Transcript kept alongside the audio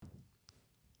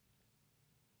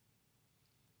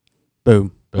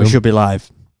Boom. We should be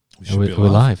live. We're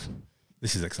live.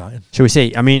 This is exciting. Shall we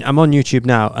see? I mean, I'm on YouTube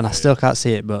now, and I still can't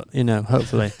see it, but, you know,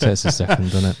 hopefully. Takes a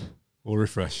second, doesn't it? We'll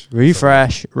refresh.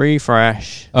 Refresh.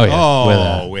 Oh, yeah.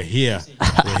 Oh, we're here.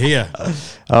 We're here.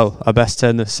 Oh, I best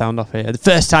turn the sound off here. The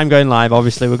first time going live,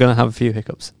 obviously, we're going to have a few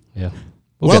hiccups. Yeah.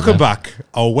 Welcome back,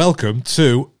 or welcome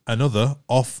to another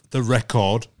Off the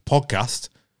Record podcast.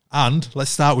 And let's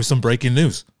start with some breaking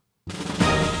news.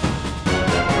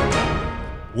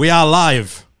 We are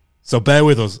live, so bear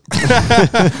with us.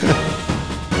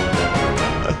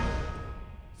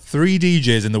 3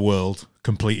 DJs in the world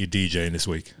completed DJing this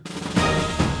week.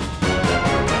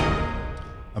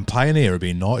 And Pioneer are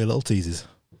being naughty little teasers.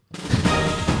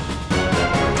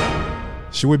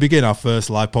 Should we begin our first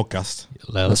live podcast?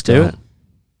 Let's do it.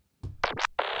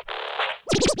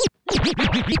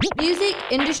 Music,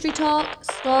 industry talk,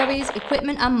 stories,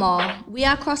 equipment and more. We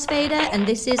are Crossfader and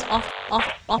this is off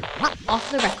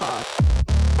the record.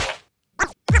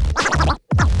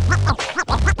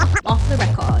 Off the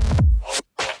record.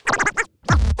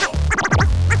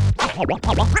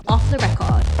 Off the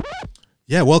record.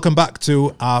 Yeah, welcome back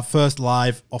to our first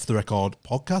live Off the Record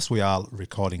podcast. We are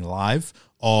recording live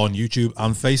on YouTube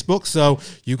and Facebook, so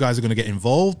you guys are going to get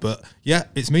involved. But yeah,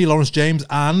 it's me, Lawrence James,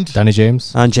 and Danny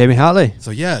James. And Jamie Hartley.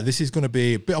 So yeah, this is going to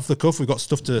be a bit off the cuff. We've got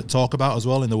stuff to talk about as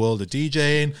well in the world of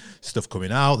DJing, stuff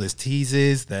coming out, there's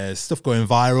teases, there's stuff going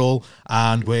viral,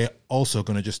 and we're also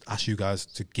going to just ask you guys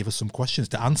to give us some questions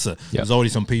to answer. Yep. There's already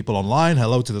some people online.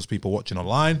 Hello to those people watching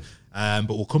online. But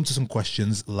we'll come to some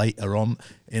questions later on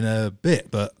in a bit.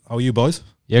 But how are you, boys?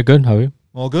 Yeah, good. How are you?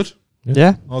 All good?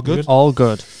 Yeah. All good? All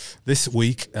good. This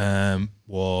week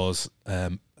was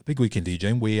a big week in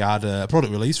DJing. We had a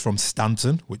product release from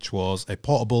Stanton, which was a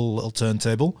portable little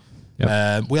turntable.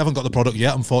 Yep. We haven't got the product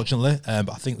yet, unfortunately, but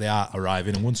I think they are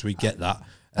arriving. And once we get that...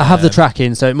 I have the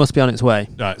tracking, so it must be on its way.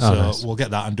 Right, so nice. We'll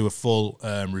get that and do a full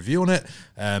review on it.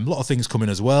 A lot of things coming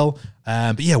as well.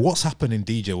 But yeah, what's happened in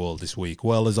DJ world this week?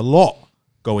 Well, there's a lot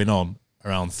going on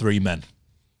around 3 men.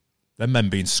 Them men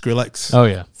being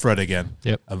Skrillex, Fred again,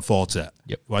 and Forte.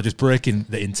 Who are just breaking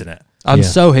the internet. I'm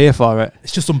so here for it.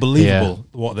 It's just unbelievable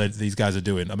what these guys are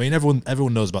doing. I mean,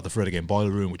 everyone knows about the Fred again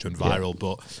Boiler Room, which went viral,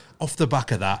 but off the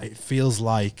back of that, it feels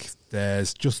like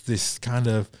there's just this kind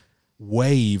of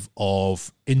wave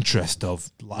of interest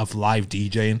of live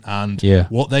DJing and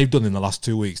what they've done in the last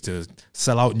 2 weeks to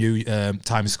sell out new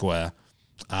Times Square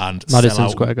and Madison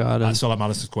Square Garden. And sell out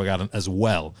Madison Square Garden as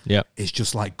well. Yeah, it's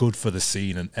just like good for the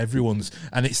scene, and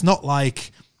and it's not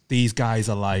like these guys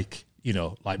are like, you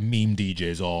know, like meme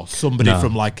DJs or somebody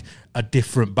from like a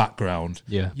different background.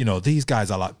 Yeah, you know, these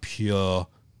guys are like pure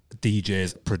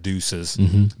DJs, producers,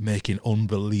 making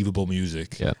unbelievable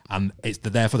music, and they're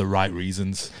there for the right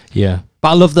reasons. Yeah, but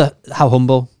I love how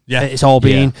humble it's all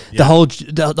been. The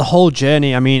whole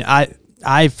journey. I mean,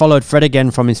 I followed Fred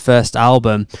again from his first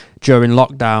album during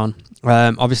lockdown.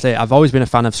 Obviously, I've always been a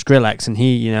fan of Skrillex, and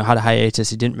he, you know, had a hiatus.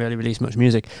 He didn't really release much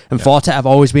music. And Forte, I've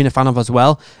always been a fan of as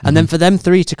well. And then for them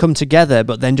 3 to come together,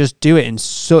 but then just do it in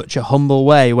such a humble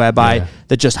way, whereby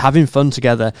they're just having fun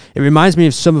together. It reminds me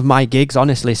of some of my gigs,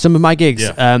 honestly. Some of my gigs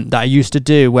that I used to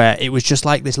do, where it was just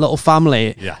like this little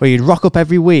family, where you'd rock up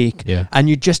every week, and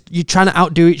you're trying to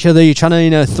outdo each other. You're trying to,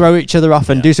 you know, throw each other off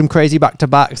and do some crazy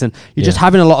back-to-backs, and you're just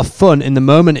having a lot of fun in the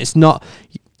moment. It's not,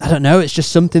 I don't know, it's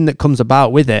just something that comes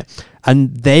about with it.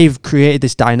 And they've created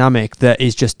this dynamic that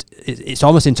is just, it's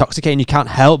almost intoxicating. You can't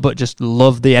help but just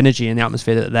love the energy and the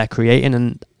atmosphere that they're creating.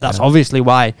 And that's obviously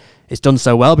why it's done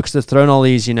so well, because they've thrown all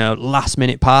these, you know, last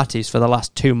minute parties for the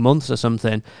last 2 months or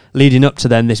something, leading up to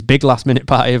then this big last minute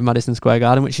party of Madison Square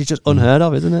Garden, which is just unheard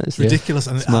of, isn't it? It's ridiculous.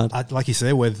 And I, like you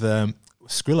say, with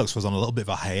Skrillex was on a little bit of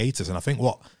a hiatus. And I think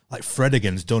what like Fred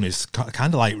again's done is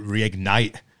kind of like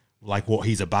reignite like what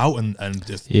he's about, and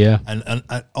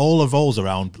all evolves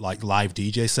around like live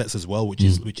DJ sets as well, which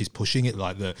is pushing it.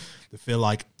 Like they feel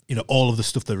like, you know, all of the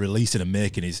stuff they're releasing and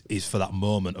making is for that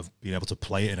moment of being able to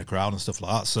play it in a crowd and stuff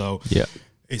like that. So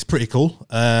it's pretty cool.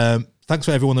 Thanks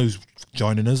for everyone who's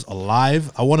joining us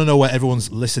live. I want to know where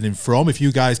everyone's listening from. If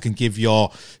you guys can give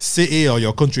your city or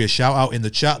your country a shout out in the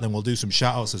chat, then we'll do some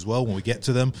shout outs as well when we get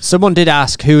to them. Someone did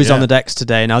ask who is on the decks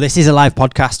today. Now, this is a live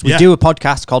podcast. We do a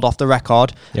podcast called Off the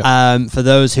Record for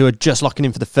those who are just locking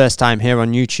in for the first time here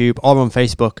on YouTube or on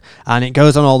Facebook. And it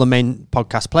goes on all the main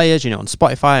podcast players, you know, on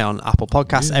Spotify, on Apple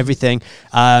Podcasts, everything.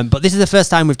 But this is the first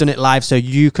time we've done it live, so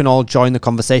you can all join the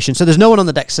conversation. So there's no one on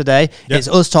the decks today. It's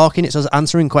us talking, it's us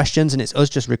answering questions, and it's us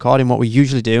just recording what we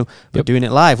usually do, but doing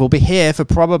it live. We'll be here for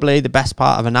probably the best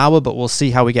part of an hour, but we'll see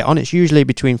how we get on. It's usually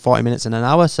between 40 minutes and an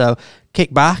hour, so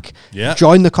kick back,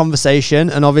 join the conversation,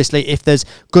 and obviously if there's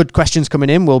good questions coming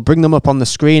in, we'll bring them up on the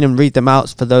screen and read them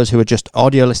out for those who are just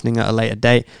audio listening at a later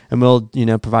date, and we'll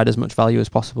provide as much value as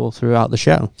possible throughout the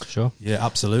show. Sure. Yeah,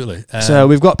 absolutely. So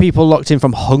we've got people locked in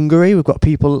from Hungary, we've got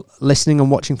people listening and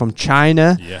watching from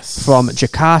China, from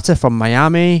Jakarta, from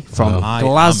Miami, from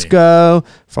Glasgow,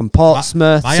 from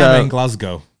Portsmouth. Miami and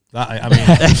Glasgow.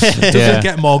 It doesn't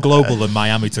get more global than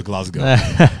Miami to Glasgow.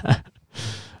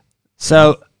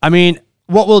 So,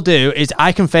 what we'll do is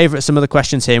I can favourite some of the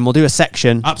questions here, and we'll do a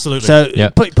section. Absolutely. So,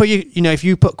 put if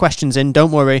you put questions in,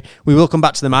 don't worry, we will come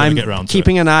back to them. I'm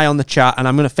keeping an eye on the chat, and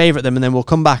I'm going to favourite them, and then we'll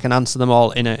come back and answer them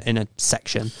all in a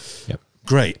section. Yep.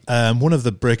 Great. One of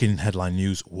the breaking headline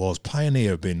news was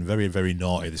Pioneer have been very, very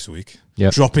naughty this week.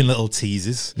 Yep. Dropping little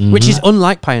teasers. Mm-hmm. Which is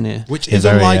unlike Pioneer. Which is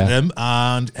unlike them,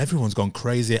 and everyone's gone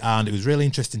crazy, and it was really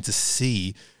interesting to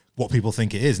see what people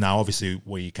think it is. Now, obviously,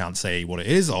 we can't say what it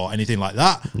is or anything like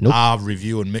that. Nope. Our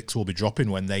review and mix will be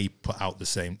dropping when they put out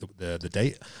the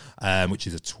date, which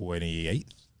is the 28th.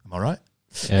 Am I right?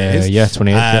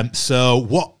 28th.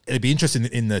 So it'd be interesting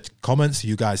in the comments,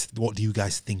 you guys, what do you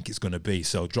guys think it's going to be?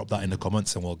 So drop that in the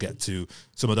comments and we'll get to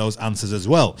some of those answers as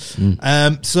well.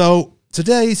 So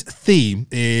today's theme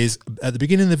is, at the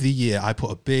beginning of the year, I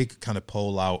put a big kind of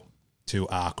poll out to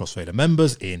our Crossfader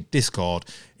members in Discord,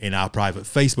 in our private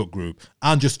Facebook group,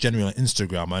 and just generally on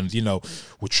Instagram. And,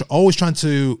 we're always trying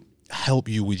to help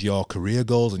you with your career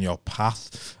goals and your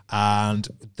path. And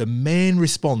the main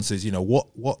response is,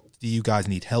 what do you guys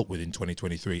need help with in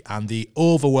 2023? And the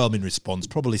overwhelming response,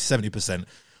 probably 70%,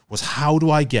 was how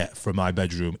do I get from my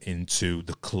bedroom into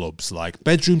the clubs? Like,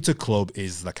 bedroom to club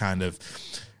is the kind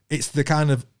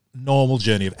of normal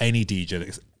journey of any DJ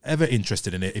that's ever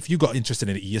interested in it. If you got interested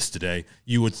in it yesterday,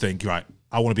 you would think, right,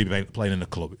 I want to be playing in a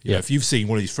club. If you've seen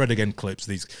one of these Fred Again clips,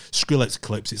 these Skrillex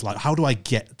clips, it's like, how do I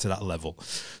get to that level?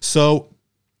 So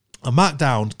I marked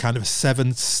down kind of a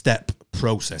 7-step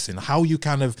process in how you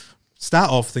kind of start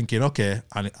off thinking, okay,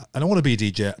 I don't want to be a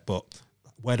DJ, but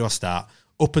where do I start?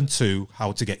 Up into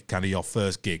how to get kind of your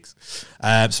first gigs.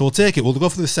 So we'll go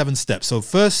through the 7 steps. So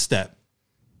first step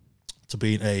to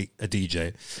being a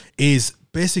DJ is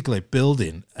basically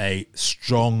building a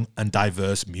strong and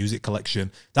diverse music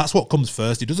collection. That's what comes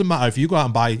first. It doesn't matter if you go out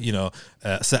and buy,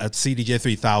 a set of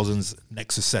CDJ 3000s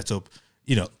Nexus setup,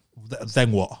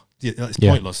 then what? It's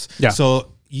pointless. Yeah.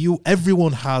 So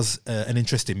everyone has an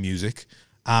interest in music,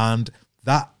 and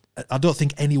that I don't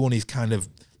think anyone is kind of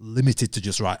limited to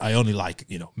just, right, I only like,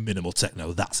 minimal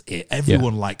techno. That's it.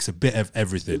 Everyone likes a bit of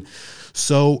everything.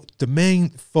 So the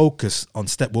main focus on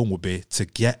step 1 would be to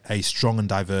get a strong and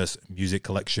diverse music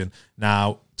collection.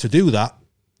 Now, to do that,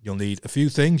 you'll need a few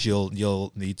things.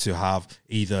 You'll need to have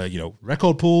either,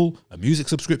 record pool, a music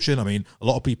subscription. I mean, a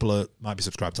lot of people might be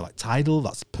subscribed to like Tidal.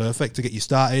 That's perfect to get you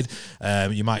started.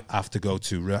 You might have to go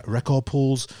to record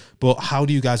pools. But how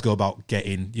do you guys go about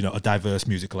getting, a diverse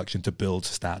music collection to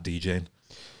start DJing?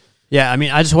 Yeah,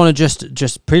 I just want to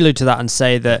just prelude to that and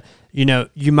say that,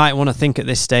 you might want to think at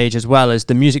this stage as well as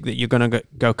the music that you're going to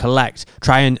go collect,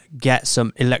 try and get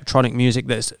some electronic music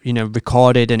that's,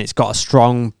 recorded and it's got a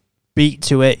strong beat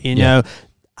to it,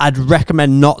 I'd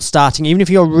recommend not starting, even if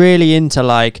you're really into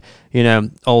like,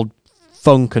 old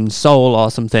funk and soul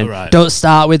or something. Right. Don't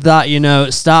start with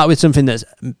that, start with something that's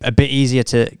a bit easier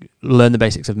to learn the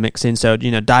basics of mixing. So,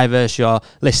 diverse your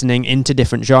listening into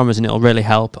different genres and it'll really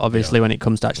help, obviously, when it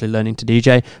comes to actually learning to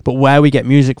DJ. But where we get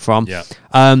music from,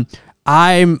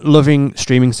 I'm loving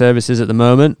streaming services at the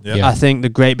moment. Yeah. I think they're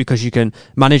great because you can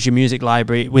manage your music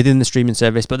library within the streaming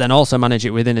service, but then also manage it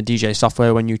within a DJ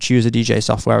software when you choose a DJ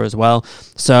software as well.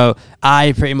 So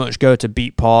I pretty much go to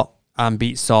Beatport and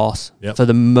Beatsource for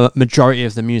the majority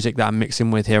of the music that I'm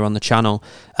mixing with here on the channel.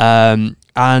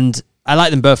 And I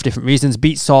like them both for different reasons.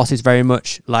 Beatsource is very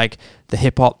much like the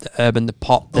hip hop, the urban, the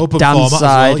pop, the open dance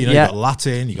side. Well. You got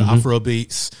Latin, you got Afro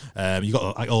beats, you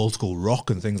got like old school rock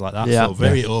and things like that. Yeah. So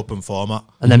very open format.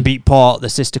 And then Beatport, the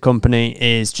sister company,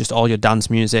 is just all your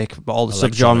dance music, but all the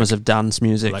subgenres of dance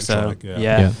music. Electronic,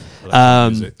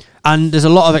 and there's a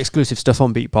lot of exclusive stuff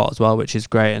on Beatport as well, which is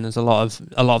great. And there's a lot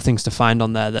of things to find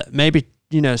on there that maybe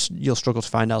you'll struggle to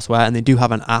find elsewhere. And they do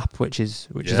have an app which is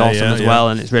awesome as well,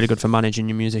 and it's really good for managing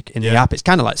your music in the app. It's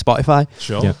kind of like Spotify.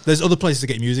 Sure. Yeah. There's other places to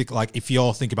get music. Like if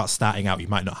you're thinking about starting out, you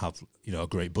might not have a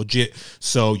great budget,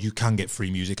 so you can get free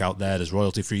music out there. There's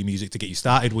royalty free music to get you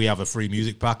started. We have a free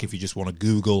music pack. If you just want to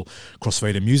Google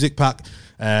Crossfader music pack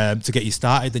to get you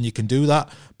started, then you can do that.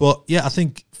 But I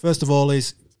think first of all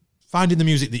is finding the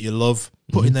music that you love,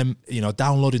 putting them,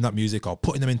 downloading that music or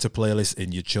putting them into playlists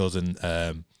in your chosen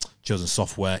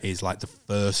software is like the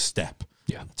first step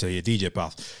to your DJ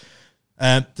path.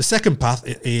 The second part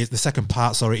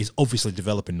is obviously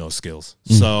developing those skills.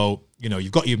 So,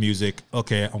 you've got your music.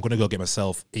 Okay, I'm going to go get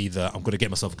myself I'm going to get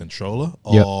myself a controller,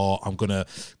 or I'm going to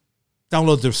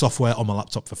download the software on my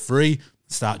laptop for free,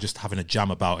 start just having a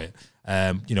jam about it.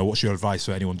 What's your advice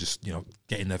for anyone just,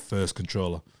 getting their first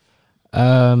controller?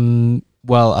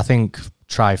 Well, I think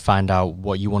try find out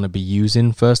what you want to be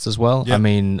using first as well. Yep. I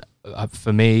mean,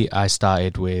 for me, I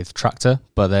started with Traktor,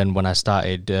 but then when I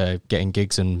started getting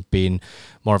gigs and being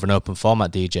more of an open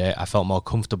format DJ, I felt more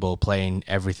comfortable playing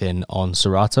everything on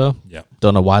Serato. Yeah.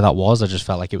 Don't know why that was. I just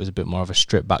felt like it was a bit more of a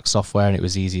stripped back software and it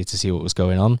was easier to see what was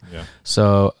going on. Yeah.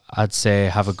 So I'd say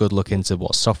have a good look into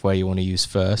what software you want to use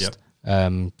first,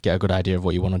 get a good idea of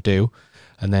what you want to do,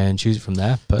 and then choose it from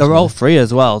there. Personally. They're all free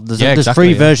as well. There's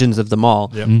free versions of them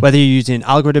all. Yep. Whether you're using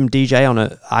Algorithm DJ on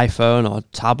an iPhone or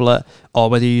tablet, or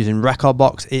whether you're using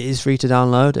Rekordbox, it is free to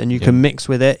download, and you can mix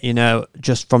with it,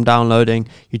 just from downloading.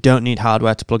 You don't need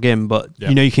hardware to plug in, but,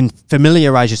 you can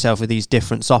familiarize yourself with these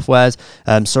different softwares.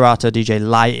 Serato DJ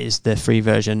Lite is the free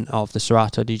version of the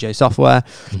Serato DJ software.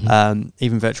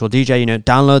 Even Virtual DJ,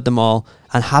 download them all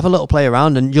and have a little play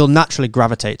around, and you'll naturally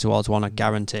gravitate towards one, I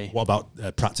guarantee. What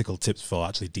about practical tips for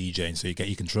actually DJing? So you get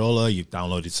your controller, you've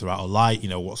downloaded Serato Lite,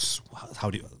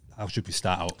 how should we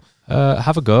start out?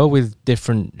 Have a go with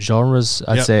different genres.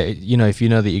 I'd say, if you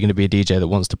know that you're going to be a DJ that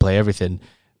wants to play everything,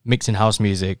 mixing house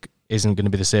music isn't going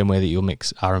to be the same way that you'll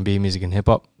mix R&B music and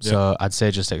hip-hop. So I'd say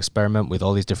just experiment with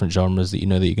all these different genres that you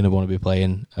know that you're going to want to be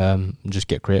playing, and just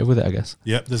get creative with it, I guess.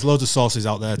 Yeah, there's loads of sources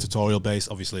out there,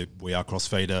 tutorial-based. Obviously, we are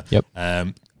Crossfader.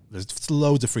 Yep. There's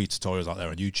loads of free tutorials out there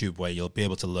on YouTube where you'll be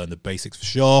able to learn the basics for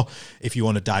sure. If you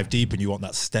want to dive deep and you want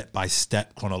that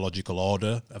step-by-step chronological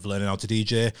order of learning how to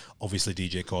DJ, obviously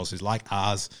DJ courses like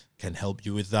ours can help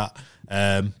you with that.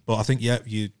 But I think,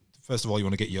 first of all, you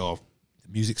want to get your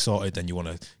music sorted, then you want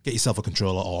to get yourself a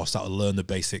controller or start to learn the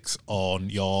basics on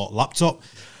your laptop.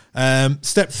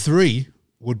 Step 3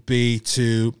 would be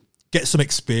to get some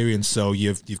experience. So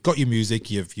you've got your music,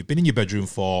 you've been in your bedroom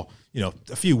for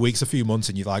a few weeks, a few months,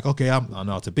 and you're like, okay, I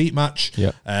know how to beat match.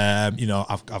 Yeah.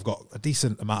 I've got a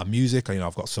decent amount of music.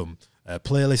 I've got some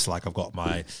playlists. Like I've got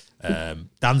my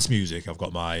dance music. I've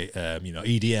got my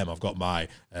EDM. I've got my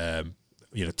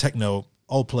techno.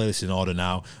 All playlists in order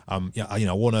now. I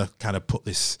want to kind of put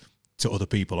this to other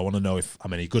people. I want to know if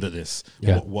I'm any good at this.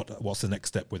 Yeah. What's the next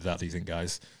step with that? Do you think,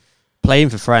 guys? Playing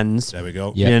for friends. There we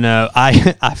go. Yeah.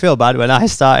 I feel bad when I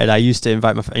started. I used to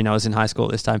invite I was in high school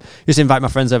at this time. Used to invite my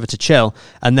friends over to chill,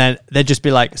 and then they'd just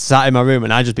be like sat in my room,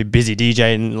 and I'd just be busy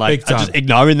DJing, like just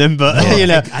ignoring them. But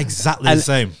exactly the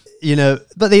same.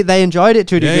 But they enjoyed it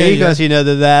to a degree because they're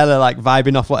there, they're like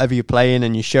vibing off whatever you're playing,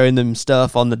 and you're showing them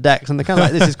stuff on the decks, and they're kind of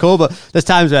like, this is cool. But there's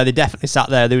times where they definitely sat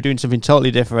there, they were doing something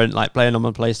totally different, like playing on my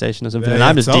PlayStation or something, and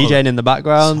I'm just DJing in the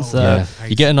background.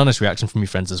 You get an honest reaction from your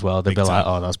friends as well. They'll be like,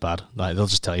 "Oh, that's bad." Like they'll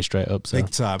just tell you straight up. So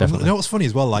big time. You know what's funny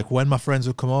as well? Like when my friends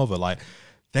would come over, like.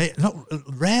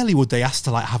 Rarely would they ask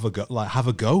to have a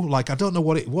go. Like I don't know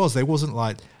what it was. They wasn't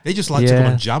like they just like to come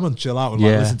and jam and chill out and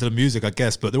listen to the music, I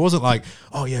guess. But there wasn't like,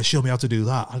 oh yeah, show me how to do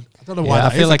that. I don't know why. I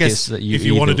feel like it's if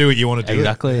you want to do it, you want to do it.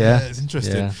 Exactly. Yeah, it's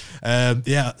interesting.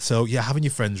 So having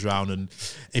your friends around, and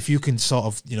if you can sort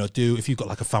of do if you've got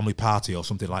like a family party or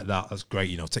something like that, that's great.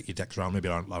 Take your decks around maybe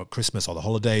around like Christmas or the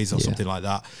holidays or something like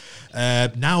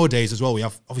that. Nowadays as well, we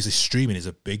have obviously streaming is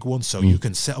a big one, so you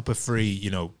can set up a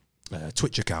free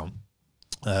Twitch account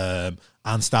and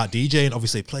start DJing.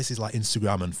 Obviously places like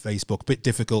Instagram and Facebook a bit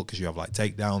difficult because you have like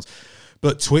takedowns,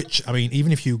 but Twitch, I mean,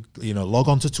 even if you log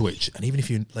on to Twitch, and even if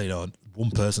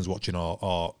one person's watching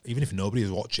or even if nobody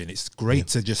is watching, it's great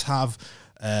to just have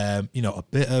a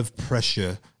bit of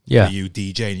pressure for you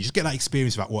DJing. You just get that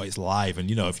experience about what it's live,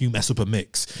 and if you mess up a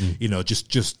mix,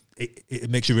 just it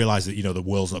makes you realize that the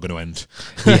world's not going to end.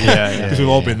 Because we've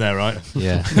all been there, right?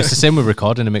 Yeah, it's the same with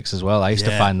recording a mix as well. I used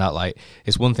to find that like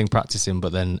it's one thing practicing,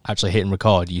 but then actually hitting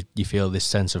record, you feel this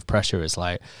sense of pressure. It's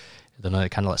like I don't know, it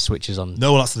kind of like switches on.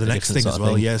 No, well, that's the next thing as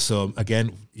well. Yeah, so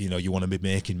again, you want to be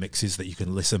making mixes that you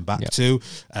can listen back to,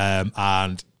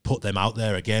 and put them out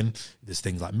there. Again, there's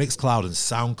things like Mixcloud and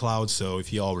SoundCloud. So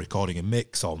if you're recording a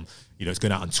mix on, it's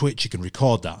going out on Twitch, you can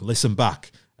record that, listen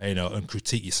back, and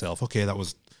critique yourself. Okay,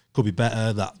 could be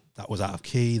better. That was out of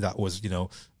key. That was,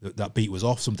 that beat was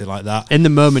off, something like that. In the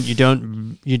moment, you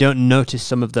don't notice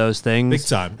some of those things. Big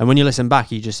time. And when you listen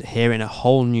back, you just hear it in a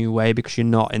whole new way because you're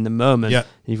not in the moment. Yeah.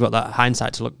 You've got that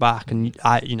hindsight to look back, and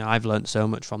I've learned so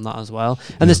much from that as well.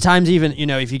 And there's times even,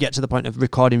 if you get to the point of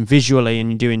recording visually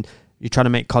and you're trying to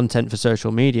make content for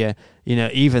social media,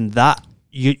 even that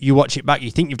you watch it back, you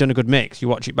think you've done a good mix, you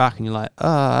watch it back and you're like,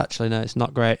 oh, actually, no, it's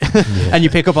not great. And you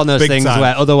pick up on those things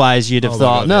where otherwise you'd have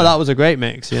thought, that was a great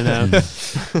mix,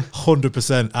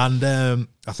 100%. And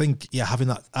I think, having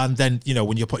that, and then,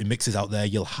 when you're putting mixes out there,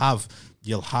 you'll have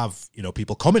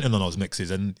people commenting on those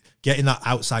mixes, and getting that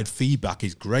outside feedback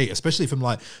is great, especially from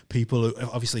like people who,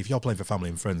 obviously, if you're playing for family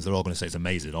and friends, they're all going to say it's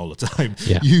amazing all the time,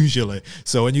 usually.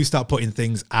 So when you start putting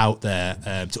things out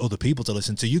there to other people to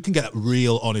listen to, you can get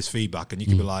real honest feedback, and you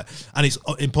can be like, and it's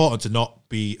important to not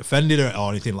be offended or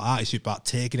anything like that. It's just about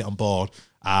taking it on board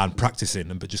and practicing,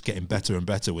 but just getting better and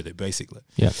better with it, basically.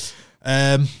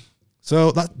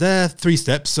 So they're 3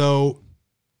 steps. So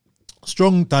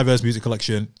strong, diverse music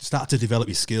collection, start to develop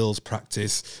your skills,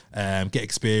 practice, get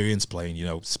experience playing,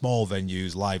 small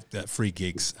venues, live, free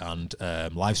gigs, and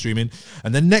live streaming.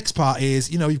 And the next part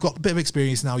is, you've got a bit of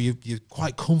experience now, you're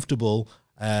quite comfortable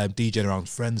DJing around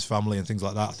friends, family, and things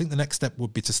like that. I think the next step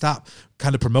would be to start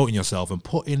kind of promoting yourself and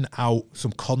putting out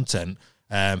some content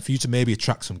for you to maybe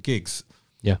attract some gigs.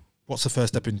 Yeah. What's the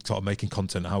first step in sort of making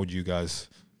content? How would you guys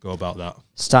go about that?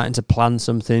 Starting to plan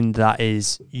something that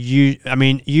is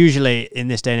usually in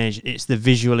this day and age, it's the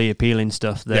visually appealing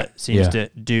stuff that seems to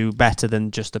do better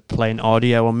than just the plain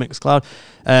audio on Mixcloud.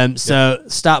 So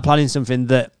start planning something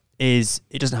that is,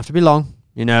 it doesn't have to be long,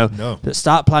 but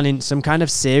start planning some kind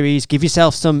of series. Give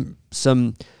yourself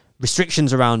some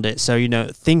restrictions around it. So,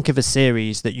 think of a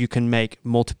series that you can make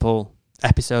multiple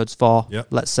episodes for,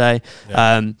 let's say.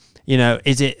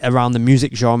 Is it around the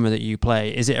music genre that you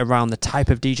play? Is it around the type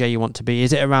of DJ you want to be?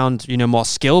 Is it around, more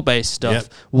skill-based stuff?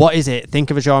 What is it? Think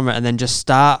of a genre and then just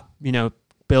start,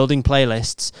 building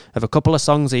playlists of a couple of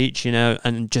songs each,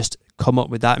 and just come up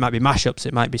with that. It might be mashups,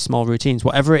 it might be small routines,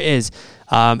 whatever it is,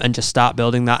 and just start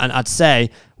building that. And I'd say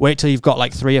wait till you've got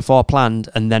like 3 or 4 planned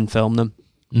and then film them.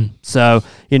 So,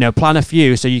 plan a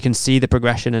few so you can see the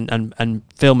progression and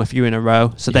film a few in a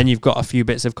row. So then you've got a few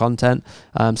bits of content.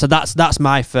 So that's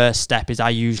my first step, is I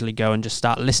usually go and just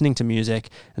start listening to music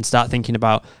and start thinking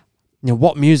about,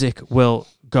 what music will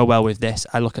go well with this.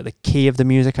 I look at the key of the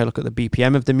music. I look at the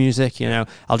BPM of the music.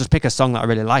 I'll just pick a song that I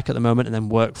really like at the moment and then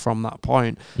work from that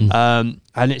point. And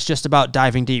it's just about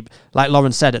diving deep. Like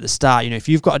Lauren said at the start, if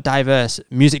you've got a diverse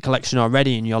music collection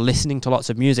already and you're listening to lots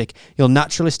of music, you'll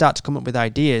naturally start to come up with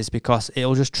ideas because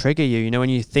it'll just trigger you. When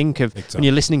you think of, when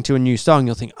you're listening to a new song,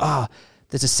 you'll think,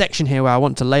 there's a section here where I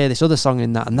want to layer this other song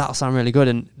in that, and that'll sound really good.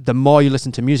 And the more you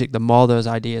listen to music, the more those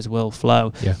ideas will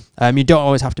flow. You don't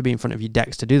always have to be in front of your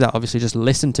decks to do that. Obviously, just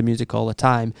listen to music all the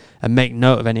time and make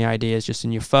note of any ideas just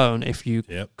in your phone if you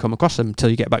come across them until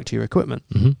you get back to your equipment.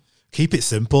 Keep it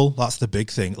simple. That's the big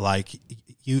thing. Like,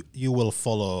 you will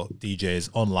follow DJs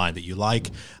online that you like,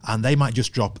 and they might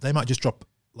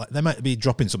be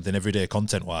dropping something every day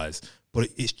content wise, but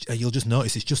you'll just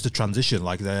notice it's just a transition.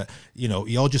 Like,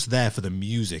 you're just there for the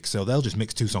music, so they'll just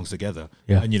mix 2 songs together,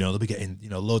 and they'll be getting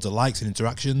loads of likes and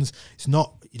interactions. It's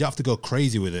not, you don't have to go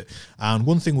crazy with it. And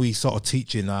one thing we sort of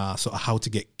teach in our sort of how to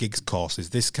get gigs course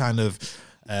is this kind of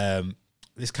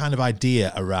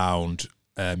idea around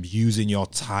using your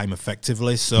time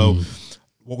effectively. So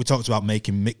what we talked about,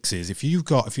 making mixes. If you've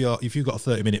got a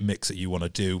 30-minute mix that you want to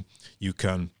do, you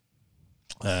can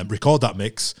record that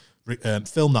mix,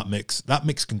 film that mix. That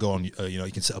mix can go on,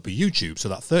 you can set up a YouTube. So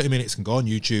that 30 minutes can go on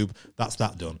YouTube. That's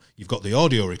that done. You've got the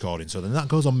audio recording. So then that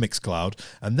goes on Mixcloud.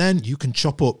 And then you can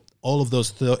chop up all of those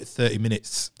 30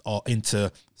 minutes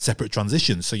into separate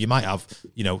transitions. So you might have,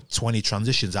 20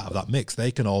 transitions out of that mix.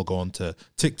 They can all go onto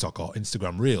TikTok or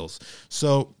Instagram Reels.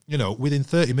 So, within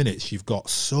 30 minutes, you've got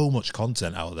so much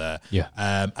content out there.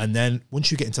 And then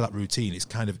once you get into that routine, it's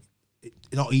kind of,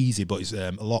 not easy, but it's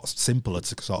a lot simpler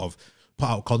to sort of put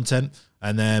out content.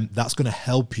 And then that's going to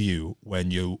help you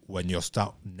when you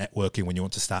start networking, when you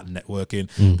want to start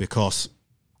networking, because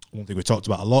one thing we talked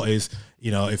about a lot is,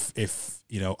 if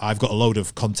I've got a load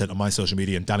of content on my social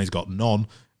media and Danny's got none,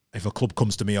 if a club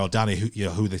comes to me or Danny, who do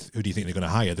you think they're going to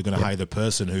hire? They're going to hire the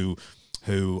person who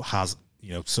has,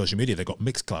 social media. They've got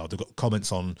Mixcloud, they've got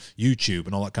comments on YouTube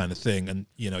and all that kind of thing. And,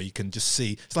 you can just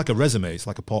see, it's like a resume, it's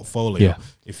like a portfolio.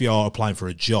 If you're applying for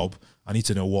a job, I need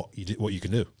to know what you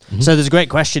can do. So there's a great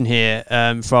question here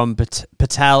from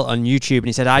Patel on YouTube, and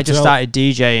he said, I just started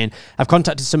DJing. I've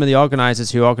contacted some of the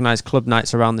organisers who organise club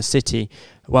nights around the city.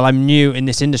 Well, I'm new in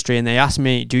this industry, and they asked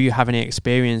me, do you have any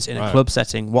experience in a club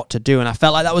setting, what to do? And I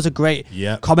felt like that was a great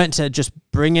comment to just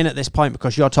bring in at this point,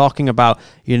 because you're talking about,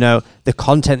 the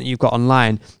content that you've got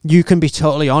online. You can be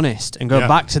totally honest and go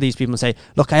back to these people and say,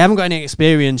 look, I haven't got any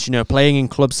experience, playing in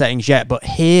club settings yet, but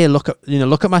here, look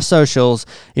at my socials.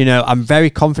 I'm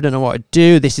very confident in what I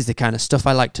do. This is the kind of stuff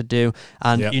I like to do.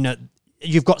 And,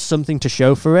 you've got something to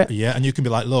show for it. Yeah, and you can be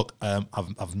like, look,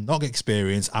 I've not got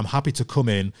experience. I'm happy to come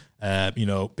in,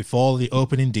 before the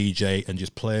opening DJ and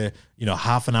just play,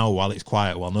 half an hour while it's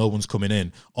quiet, while no one's coming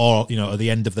in, or at the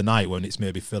end of the night when it's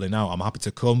maybe filling out. I'm happy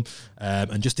to come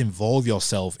and just involve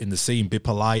yourself in the scene, be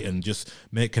polite, and just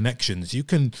make connections. You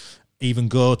can even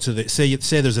go to say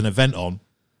there's an event on.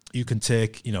 You can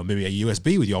take, maybe a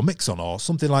USB with your mix on or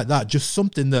something like that. Just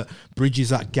something that bridges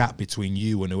that gap between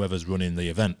you and whoever's running the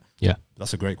event. Yeah.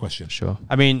 That's a great question. Sure.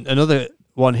 I mean, another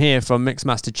one here from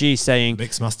Mixmaster G saying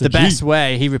Mixmaster G. best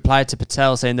way, he replied to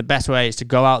Patel saying the best way is to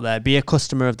go out there, be a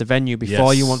customer of the venue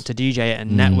before you want to DJ it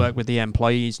and network with the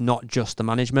employees, not just the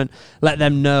management. Let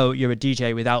them know you're a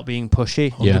DJ without being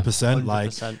pushy. 100%.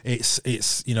 Like,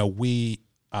 it's we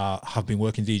have been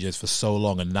working DJs for so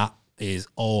long, and that is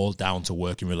all down to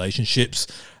working relationships,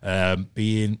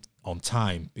 being on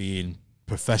time, being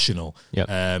professional,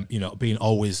 being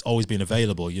always being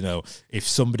available. If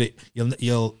somebody,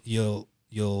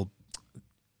 you'll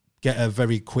get a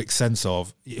very quick sense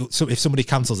of, so if somebody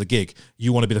cancels a gig,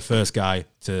 you want to be the first guy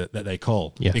that they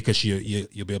call, because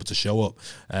you'll be able to show up.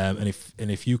 And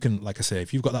if you can, like I say,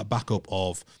 if you've got that backup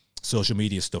of social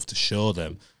media stuff to show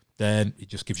them, then it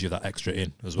just gives you that extra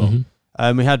in as well.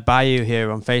 We had Bayou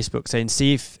here on Facebook saying,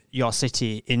 see if in your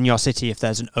city, if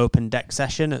there's an open deck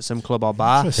session at some club or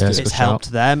bar, it's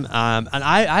helped them. And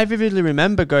I vividly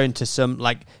remember going to some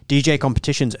like DJ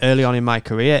competitions early on in my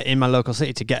career in my local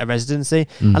city to get a residency.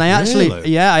 And I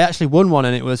actually won one,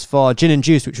 and it was for Gin and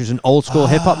Juice, which was an old school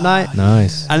hip hop night.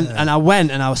 Nice. And I went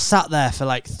and I was sat there for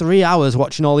like 3 hours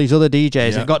watching all these other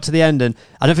DJs. It got to the end, and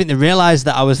I don't think they realized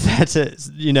that I was there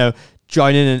to,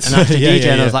 join in and actually DJ.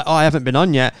 And I was like, I haven't been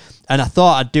on yet. And I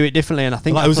thought I'd do it differently. And I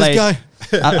think who's this guy?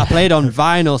 I played on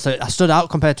vinyl, so I stood out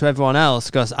compared to everyone else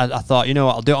because I thought,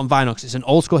 I'll do it on vinyl because it's an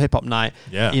old school hip hop night.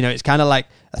 Yeah. It's kind of like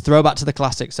a throwback to the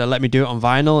classics. So let me do it on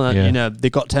vinyl. And, they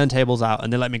got turntables out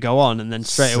and they let me go on. And then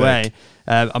straight away,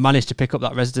 I managed to pick up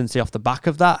that residency off the back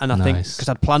of that. And I think because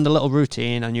I'd planned a little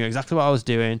routine, I knew exactly what I was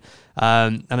doing.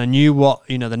 And I knew what,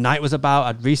 the night was about.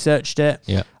 I'd researched it.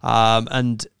 Yeah.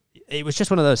 And it was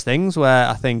just one of those things where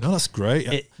I think that's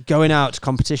great. Going out to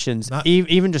competitions,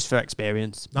 even just for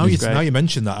experience. Now you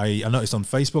mentioned that, I noticed on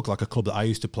Facebook, like a club that I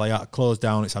used to play at closed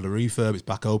down. It's had a refurb. It's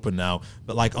back open now.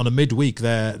 But like on a midweek,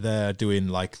 they're doing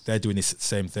this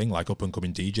same thing. Like up and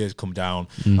coming DJs come down,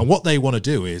 and what they want to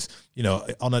do is,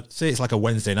 say it's like a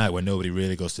Wednesday night where nobody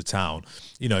really goes to town.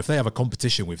 If they have a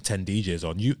competition with 10 DJs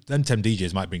on, them 10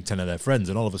 DJs might bring 10 of their friends,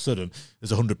 and all of a sudden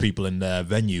there's 100 people in their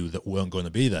venue that weren't going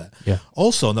to be there. Yeah.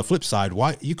 Also on the flip side,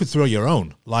 why you could throw your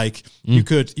own. Like you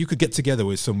could get together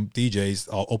with some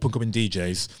DJs or up and coming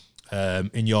DJs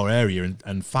in your area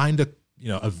and find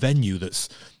a venue that's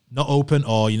not open,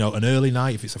 or an early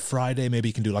night. If it's a Friday, maybe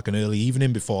you can do like an early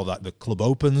evening before that the club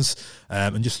opens,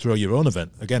 and just throw your own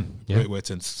event. Again, great way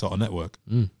to sort of network.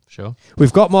 Sure.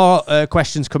 We've got more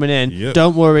questions coming in. Yep.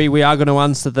 Don't worry, we are going to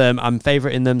answer them. I'm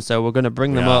favoriting them, so we're going to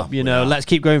bring them up. Let's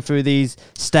keep going through these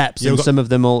steps, and some of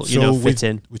them will fit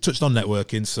in. We touched on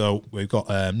networking, so we've got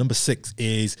number 6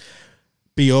 is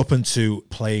be open to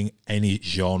playing any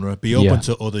genre. Be open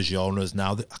to other genres.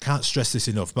 Now, I can't stress this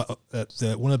enough, but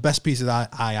one of the best pieces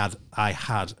I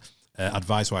had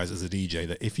advice-wise as a DJ,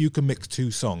 that if you can mix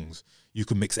 2 songs, you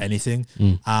can mix anything.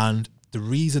 And the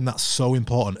reason that's so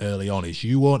important early on is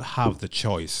you won't have the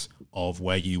choice of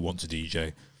where you want to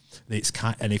DJ.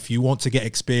 And if you want to get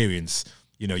experience,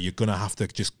 you're gonna have to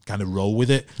just kind of roll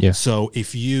with it. Yeah. So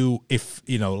if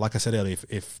like I said earlier,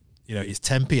 if it's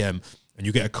 10 p.m. and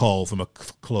you get a call from a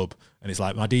club and it's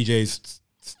like, my DJ's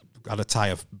had a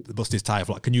tire, bust his tire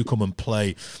flat, can you come and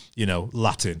play,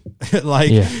 Latin?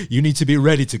 You need to be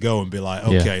ready to go and be like,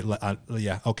 okay,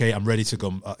 okay, I'm ready to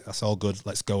go. That's all good.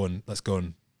 Let's go and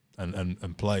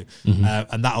play.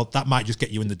 And that might just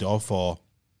get you in the door for,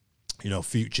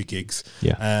 future gigs.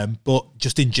 But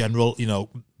just in general,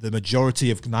 the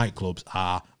majority of nightclubs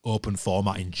are open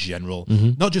format in general.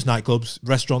 Not just nightclubs,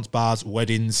 restaurants, bars,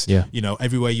 weddings,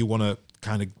 everywhere you want to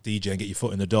kind of DJ and get your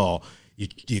foot in the door,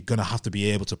 you're going to have to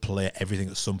be able to play everything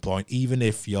at some point, even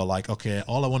if you're like, okay,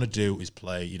 all I want to do is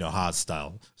play, hard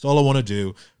style. So all I want to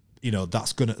do,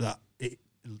 it's going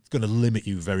to limit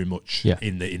you very much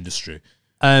in the industry.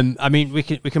 I mean, we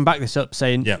can back this up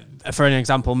saying, for an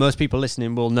example, most people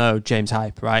listening will know James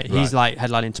Hype, right? He's like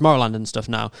headlining Tomorrowland and stuff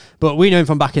now. But we know him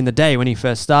from back in the day when he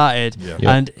first started.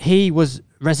 And he was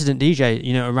resident DJ,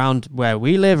 around where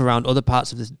we live, around other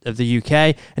parts of the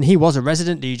UK. And he was a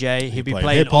resident DJ. He'd be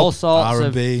playing all sorts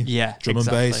R&B, of... drum and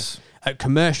bass. at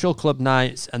commercial club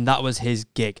nights, and that was his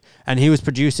gig. And he was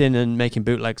producing and making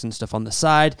bootlegs and stuff on the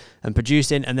side and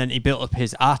producing, and then he built up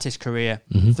his artist career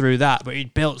through that. But he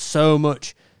built so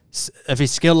much of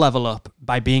his skill level up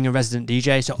by being a resident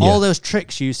DJ. So all those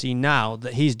tricks you see now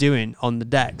that he's doing on the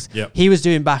decks, he was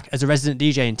doing back as a resident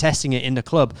DJ and testing it in the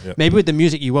club. Maybe with the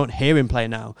music you won't hear him play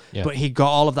now, but he got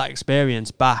all of that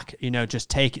experience back, you know,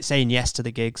 just saying yes to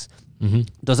the gigs.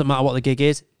 Doesn't matter what the gig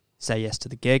is, say yes to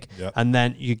the gig, and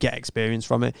then you get experience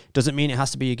from it. Doesn't mean it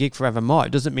has to be a gig forevermore.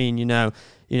 It doesn't mean, you know,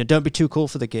 don't be too cool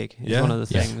for the gig. It's one of the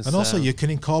things. And also you can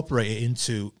incorporate it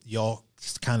into your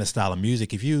kind of style of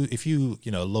music. If you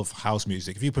love house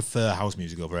music, if you prefer house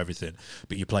music over everything,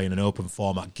 but you're playing an open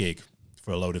format gig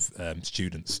for a load of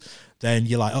students, then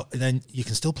you're like, then you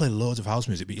can still play loads of house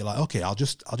music, but you're like, okay, I'll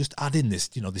just add in this,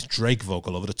 this Drake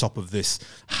vocal over the top of this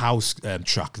house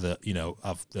track that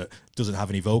that doesn't have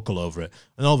any vocal over it,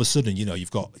 and all of a sudden, you've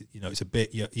got, it's a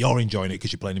bit, you're enjoying it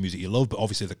because you're playing the music you love, but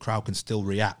obviously the crowd can still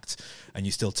react, and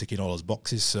you're still ticking all those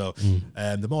boxes. So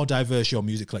the more diverse your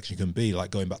music collection can be,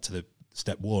 like going back to the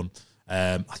step one,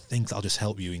 I think that'll just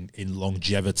help you in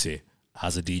longevity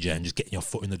as a DJ and just getting your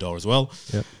foot in the door as well.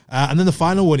 And then the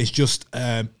final one is just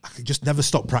never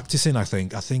stop practicing. I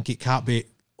think it can't be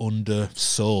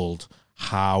undersold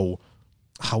how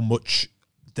much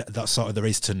that sort of there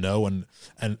is to know, and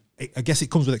I guess it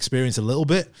comes with experience a little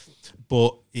bit,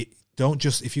 but if you're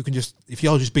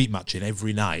just beat matching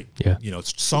every night,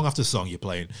 song after song, you're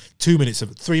playing 3 minutes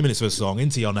of a song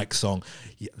into your next song,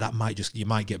 you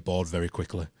might get bored very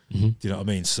quickly. Do you know what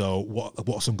I mean? So what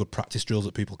are some good practice drills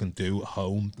that people can do at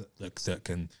home that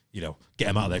can, get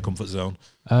them out of their comfort zone?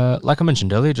 Like I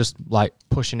mentioned earlier, just like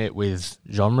pushing it with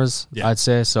genres, I'd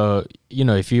say. So,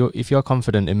 if you're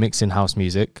confident in mixing house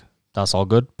music, that's all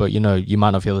good, but you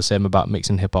might not feel the same about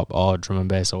mixing hip hop or drum and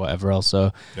bass or whatever else.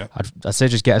 So I'd say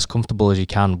just get as comfortable as you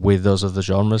can with those other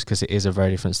genres, because it is a very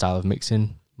different style of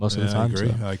mixing most of the time.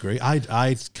 I agree.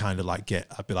 I'd kind of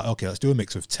I'd be like, okay, let's do a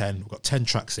mix of 10. We've got 10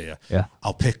 tracks here.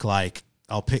 I'll pick like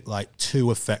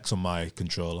 2 effects on my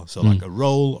controller, so like a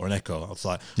roll or an echo. I was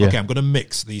like, okay, I'm going to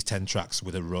mix these 10 tracks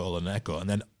with a roll and an echo, and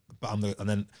then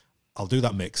I'll do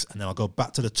that mix, and then I'll go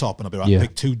back to the top, and I'll be like,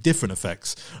 pick 2 different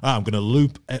effects. I'm going to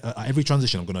loop every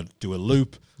transition. I'm going to do a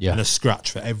loop and a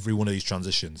scratch for every one of these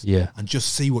transitions, and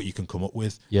just see what you can come up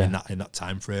with in that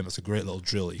time frame. It's a great little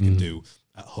drill that you can do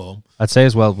at home. I'd say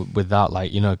as well with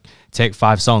that, take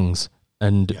 5 songs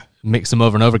and mix them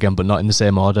over and over again, but not in the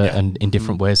same order and in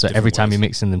different ways. So every time you're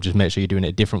mixing them, just make sure you're doing it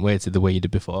a different way to the way you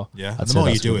did before. And the more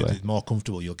you do it, the more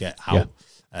comfortable you'll get out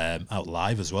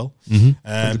live as well.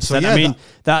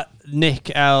 That Nick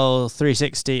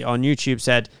L360 on YouTube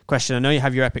said, question, I know you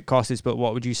have your epic courses, but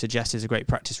what would you suggest is a great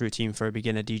practice routine for a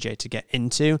beginner DJ to get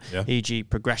into, e.g.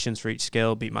 progressions for each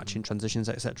skill, beat matching, transitions,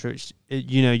 etc., which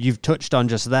you've touched on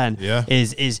just then,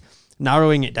 is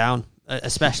narrowing it down,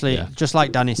 especially just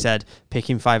like Danny said,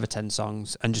 picking 5 or 10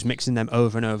 songs and just mixing them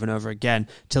over and over and over again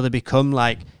till they become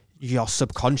like your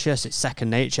subconscious. It's second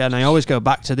nature. And I always go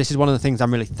back to, this is one of the things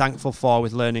I'm really thankful for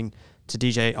with learning to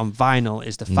DJ on vinyl,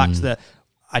 is the fact that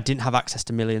I didn't have access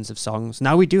to millions of songs.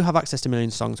 Now we do have access to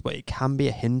millions of songs, but it can be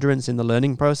a hindrance in the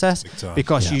learning process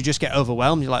because you just get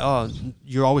overwhelmed. You're like,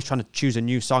 you're always trying to choose a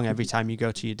new song every time you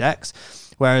go to your decks.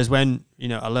 Whereas when,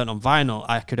 I learned on vinyl,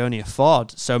 I could only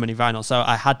afford so many vinyls. So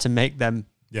I had to make them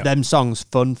songs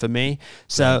fun for me.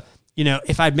 So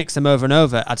if I'd mix them over and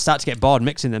over, I'd start to get bored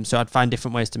mixing them, so I'd find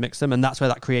different ways to mix them, and that's where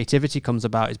that creativity comes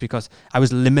about, is because I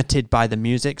was limited by the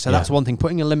music. So that's one thing,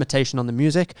 putting a limitation on the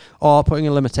music or putting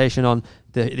a limitation on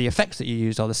the effects that you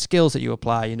use or the skills that you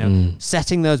apply.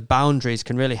 Setting those boundaries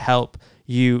can really help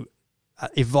you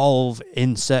evolve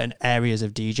in certain areas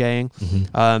of DJing.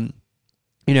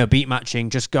 Beat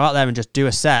matching, just go out there and just do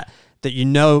a set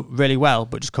that really well,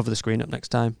 but just cover the screen up next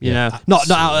time. Not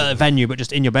out at a venue, but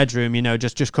just in your bedroom.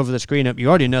 Just cover the screen up. You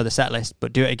already know the set list,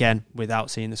 but do it again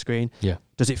without seeing the screen.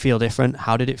 Does it feel different?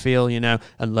 How did it feel? And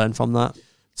learn from that.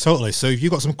 Totally. So if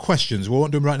you've got some questions, we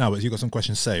won't do them right now, but you've got some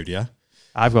questions saved, yeah?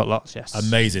 I've got lots. Yes.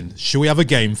 Amazing. Should we have a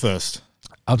game first?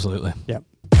 Absolutely. Yeah.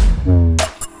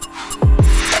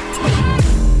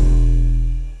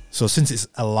 So since it's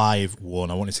a live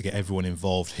one, I wanted to get everyone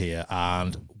involved here,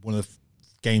 and one of the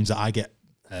games that I get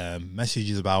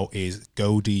messages about is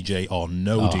Go DJ or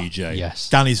No DJ. Yes.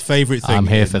 Danny's favourite thing I'm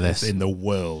here for this. In the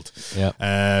world.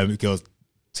 It goes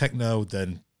techno,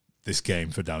 then this game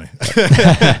for Danny.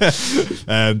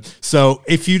 So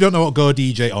if you don't know what Go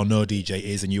DJ or No DJ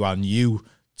is, and you are new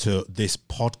to this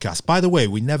podcast, by the way,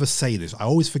 we never say this. I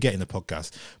always forget in the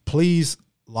podcast. Please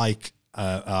like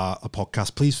a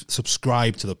podcast, please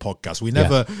subscribe to the podcast. We're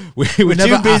never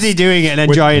too busy doing it and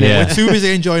enjoying it. We're too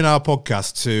busy enjoying our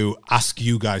podcast to ask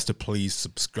you guys to please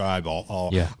subscribe or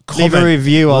comment. Leave a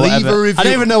review or whatever. I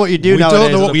don't even know what you do. We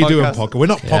don't know what we do on podcast. We're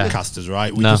not podcasters,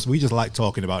 right? We just like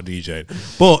talking about DJing.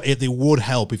 But it would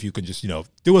help if you could just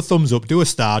do a thumbs up, do a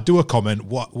star, do a comment,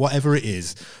 whatever it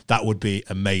is. That would be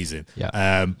amazing.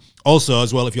 Yeah. Also,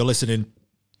 as well, if you're listening.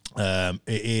 There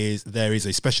is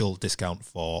a special discount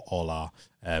for all our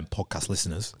podcast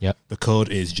listeners. Yep. The code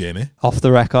is Jamie. Off the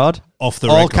record. All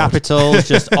record. Capitals,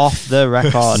 just off the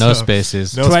record. No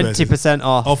spaces. 20%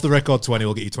 off. Off the record 20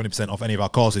 will get you 20% off any of our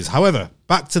courses. However,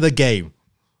 back to the game.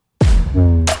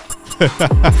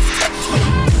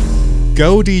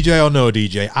 Go DJ or no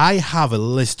DJ. I have a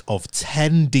list of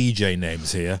 10 DJ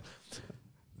names here.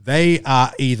 They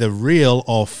are either real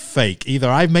or fake. Either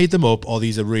I've made them up or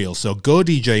these are real. So Go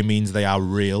DJ means they are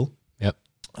real. Yep.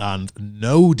 And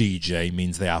No DJ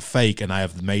means they are fake and I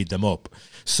have made them up.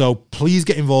 So please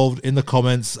get involved in the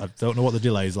comments. I don't know what the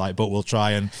delay is like, but we'll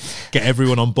try and get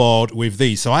everyone on board with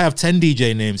these. So I have 10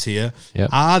 DJ names here. Yep.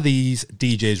 Are these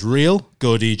DJs real,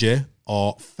 Go DJ,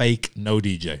 or fake, No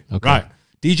DJ? Okay. Right.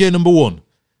 DJ number 1,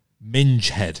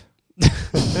 Mingehead.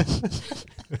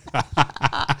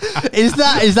 Is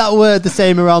that word the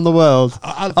same around the world,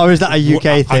 or is that a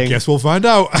UK thing? I guess we'll find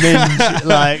out. Minge,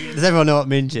 does everyone know what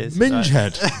minge is?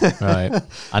 Mingehead. Right.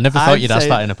 I never thought you'd ask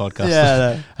that in a podcast.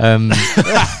 Yeah.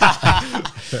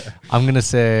 I'm gonna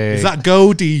say. Is that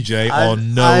Go DJ or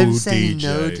No I'm DJ? saying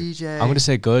No DJ. I'm gonna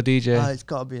say Go DJ. It's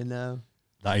got to be a no.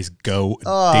 That is Go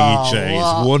DJ. It's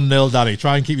 1-0, Danny.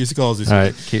 Try and keep your scores this All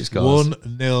week. Right, keep scores.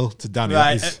 1-0 to Danny.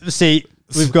 Right. See,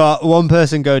 we've got one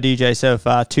person Go DJ so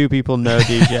far, 2 people No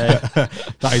DJ.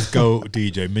 That is Go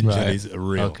DJ. Mingehead is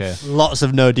real. Okay. Lots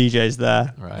of No DJs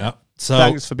there. Right. Yep. So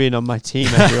thanks for being on my team,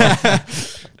 everyone.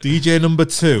 DJ number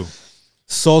 2,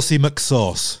 Saucy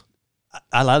McSauce.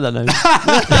 I like that name.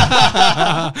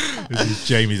 This is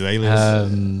Jamie's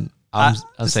alias.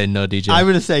 I'll say No DJ. I'm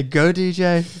going to say Go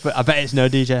DJ, but I bet it's No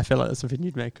DJ. I feel like that's something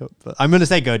you'd make up. But I'm going to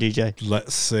say Go DJ.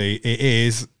 Let's see. It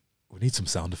is. We need some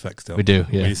sound effects, don't we? We do,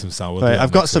 yeah. We need some sound. We'll Right, do that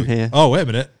I've got next some week. here. Oh, wait a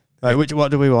minute. Right,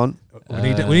 what do we want? We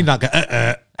need like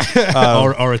a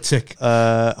or a tick.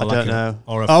 I like don't know.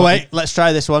 Wait, let's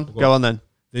try this one. Go on then.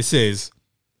 This is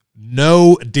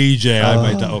No DJ. I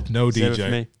made that up. No Save it for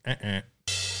DJ.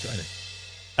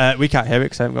 me. We can't hear it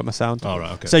because I haven't got my sound. All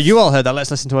right, okay. So you all heard that.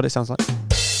 Let's listen to what it sounds like.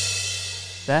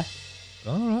 There.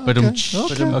 All right. Okay.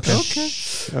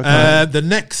 The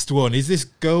next one is this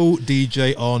Go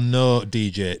DJ or No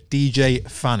DJ? DJ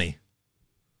Fanny.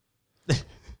 You're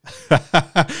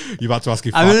about to ask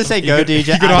if I'm going to say Go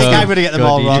DJ. I'm going to get them Go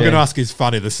all DJ. wrong. You're going to ask is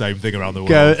Fanny the same thing around the world?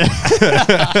 Go.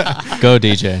 Go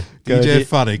DJ. DJ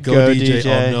Fanny, Go DJ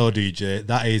or No DJ?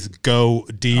 That is Go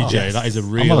DJ. Oh, yes. That is a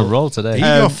real. I'm on a roll today.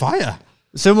 You're fire.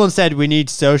 Someone said we need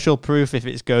social proof if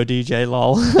it's Go DJ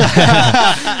lol.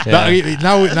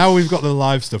 Now we've got the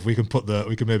live stuff. We can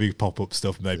maybe pop up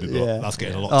stuff maybe, but that's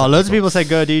getting a lot. Loads of people say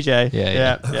Go DJ.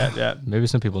 Yeah. Maybe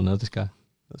some people know this guy.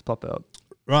 Let's pop it up.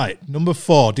 Right, number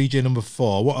 4, DJ number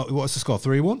 4. What's the score?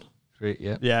 3-1. 3,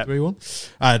 yeah. 3-1.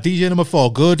 DJ number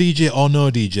 4. Go DJ or No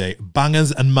DJ?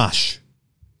 Bangers and Mash.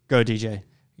 Go DJ.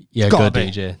 Yeah, Gotta Go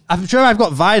be. DJ. I'm sure I've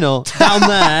got vinyl down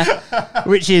there,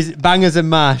 which is Bangers and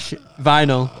Mash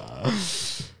vinyl.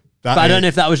 But I don't know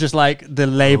if that was just like the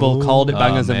label called it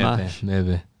Bangers and Mash.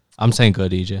 Maybe. I'm saying Go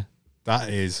DJ. That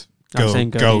is I'm saying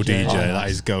Go DJ. DJ. That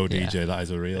is Go DJ. Yeah. That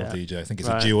is a real DJ. I think it's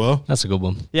Right. a duo. That's a good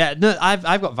one. Yeah, no,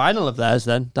 I've got vinyl of theirs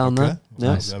then down there.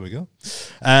 Yeah. There we go.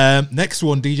 Next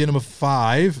one, DJ number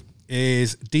 5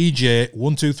 is DJ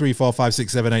 1, 2, 3, 4, 5,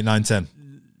 6, 7, 8, 9, 10.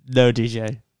 No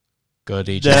DJ. Go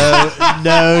DJ.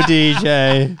 No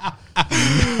DJ.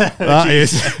 That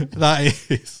is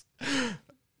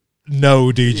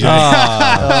No DJ.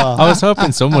 I was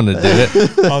hoping someone would do it.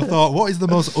 I thought, what is the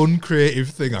most uncreative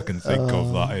thing I can think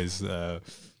of? That is No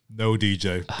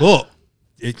DJ. But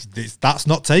that's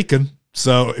not taken.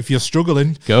 So if you're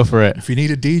struggling, Go for it. if you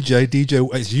need a DJ,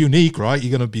 it's unique, right?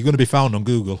 You're gonna be found on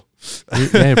Google. Yeah,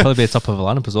 it'd probably be a top of the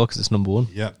lineup as well because it's number 1.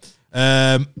 Yeah.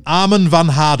 Armin van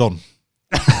Hardon.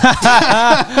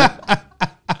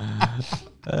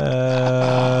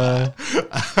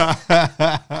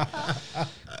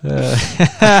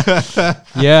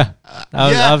 Yeah.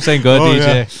 I'm saying Go DJ.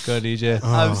 Yeah. Go DJ.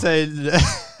 I'm saying.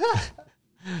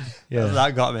 Yeah.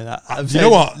 That got me. That. You know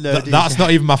what? That's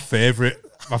not even my favourite.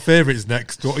 My favourite is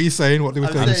next. What are you saying? What do we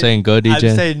think? I'm saying Go DJ.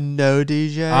 I'm saying No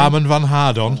DJ. Armin van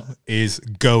Hardon is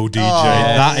Go DJ.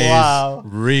 That is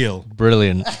real.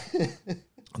 Brilliant.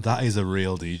 That is a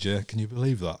real DJ. Can you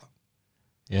believe that?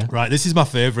 Yeah. Right, this is my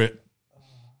favourite.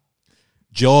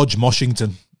 George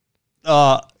Moshington.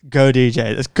 Oh, go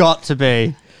DJ. There's got to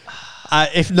be.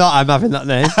 If not, I'm having that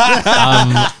name.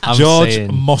 I'm George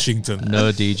Moshington.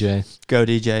 No DJ. Go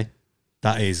DJ.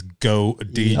 That is go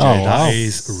DJ. Oh, wow. That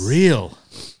is real.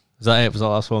 Is that it? Was that the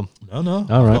last one? No.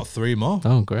 All right. I've got 3 more.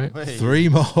 Oh, great. 3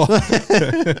 more.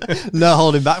 No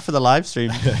holding back for the live stream.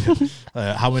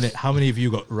 How many of you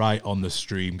got right on the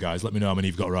stream, guys? Let me know how many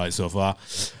you've got right so far.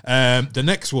 The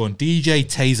next one, DJ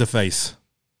Taserface.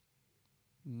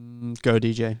 Go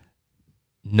DJ.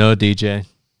 No DJ.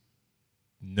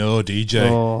 No DJ.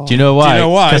 Oh. Do you know why?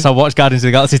 Because I watched Guardians of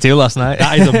the Galaxy 2 last night.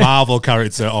 That is a Marvel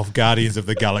character of Guardians of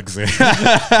the Galaxy.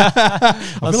 I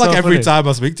feel like every time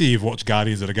I speak to you, you've watched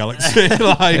Guardians of the Galaxy.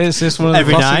 Like, it's just one of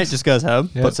Every the night, classics. just goes home,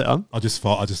 puts it on. I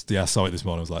saw it this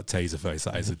morning. I was like, Taserface.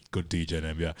 That is a good DJ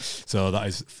name, yeah. So that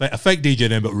is a fake DJ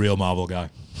name, but real Marvel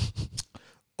guy.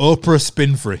 Oprah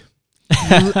Spinfree.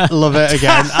 Love it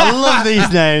again. I love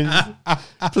these names.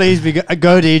 Please be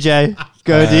go DJ.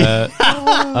 Go DJ.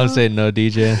 I would say no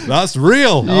DJ. That's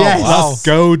real. Yes. That's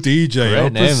go DJ.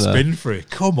 Great Oprah name, though. Spinfree.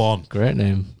 Come on. Great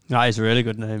name. That is a really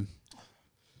good name.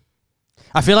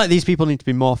 I feel like these people need to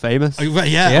be more famous.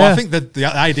 Yeah. Well, I think that the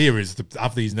idea is to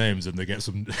have these names and they get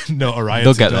some notoriety.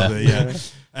 They'll get don't there.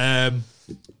 they?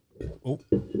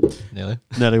 Yeah.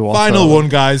 Nearly one. Final one,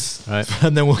 guys. Right.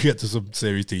 And then we'll get to some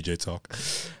serious DJ talk.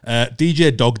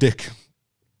 DJ Dog Dick.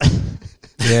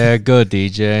 Yeah, go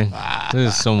DJ.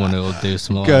 There's someone who will do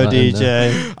something Go like that, isn't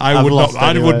there? DJ. I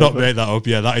would not make that up.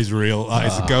 Yeah, that is real. That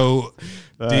is go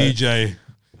DJ.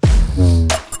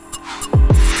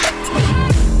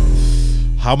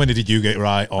 How many did you get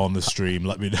right on the stream?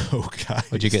 Let me know, guys.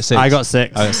 Would you get 6? I got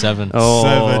 6. I got 7. Oh,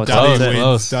 7. Daddy close, wins.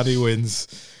 close. Daddy wins.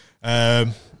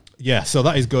 Yeah, so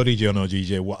that is go DJ or no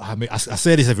DJ. I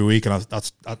say this every week, and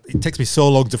it takes me so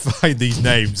long to find these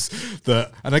names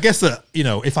and I guess that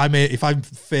if I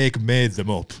fake made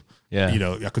them up,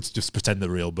 Yeah. I could just pretend they're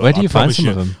real. But Where do you I find promise some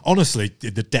you, of them? Honestly,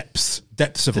 the depths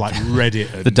of like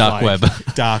Reddit and The dark web.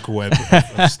 dark web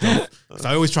of stuff. So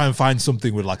I always try and find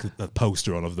something with like a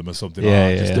poster on of them or something. Yeah,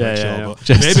 like that, just to make sure. yeah. But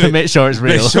Just to make sure it's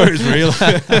real. Make sure it's real.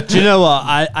 Do you know what?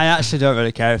 I actually don't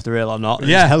really care if they're real or not.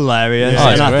 Yeah. It's hilarious.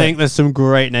 Yeah. And Oh, I it's think there's some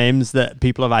great names that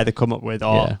people have either come up with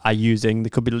or Yeah. are using. They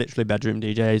could be literally bedroom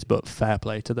DJs, but fair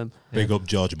play to them. Big up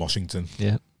George Washington.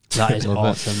 Yeah. That is Love it.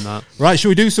 awesome, that. Right, should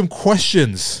we do some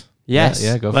questions? Yes.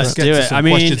 Yeah, go for Let's it. Get do to it. some I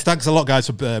mean, questions. Thanks a lot, guys,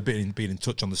 for being in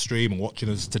touch on the stream and watching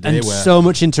us today. and so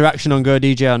much interaction on Go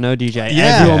DJ or No DJ.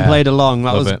 Yeah. Everyone Yeah. played along.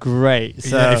 That Love was it. great.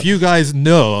 So yeah, if you guys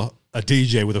know a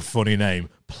DJ with a funny name,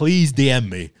 please DM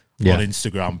me Yeah. on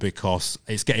Instagram because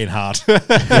it's getting hard.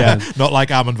 Yeah. Not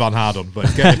like Armand Van Harden, but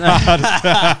it's getting hard.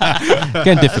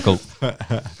 Getting difficult.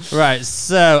 Right,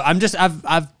 so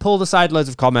I've pulled aside loads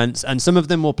of comments, and some of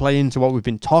them will play into what we've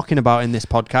been talking about in this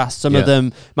podcast. Some of Yeah.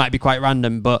 them might be quite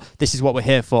random, but this is what we're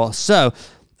here for. So,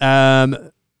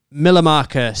 Miller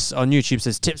Marcus on YouTube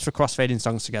says tips for crossfading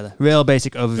songs together. Real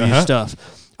basic overview stuff.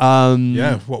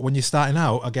 Yeah, when you're starting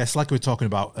out, I guess like we were talking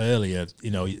about earlier,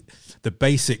 the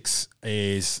basics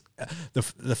is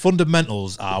the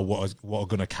fundamentals are what are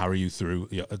going to carry you through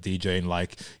DJing.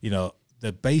 Like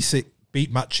the basic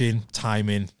beat matching,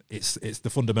 timing. It's the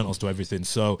fundamentals to everything.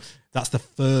 So that's the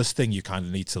first thing you kind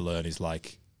of need to learn is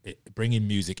like bringing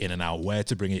music in and out, where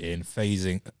to bring it in,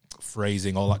 phasing,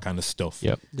 phrasing, all that kind of stuff.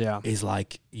 Yep. Yeah. Is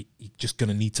like you're just going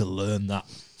to need to learn that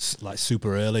like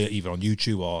super early, either on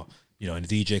YouTube or in a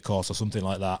DJ course or something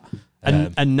like that.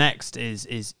 And next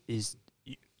is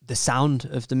the sound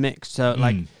of the mix. So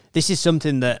like this is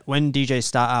something that when DJs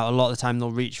start out, a lot of the time they'll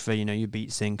reach for your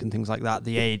beat sync and things like that,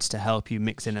 the aids to help you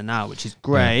mix in and out, which is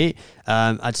great.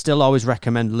 I'd still always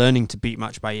recommend learning to beat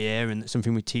match by ear, and it's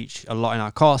something we teach a lot in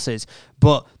our courses.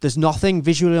 But there's nothing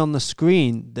visually on the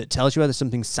screen that tells you whether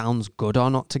something sounds good or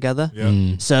not together.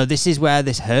 Yeah. So this is where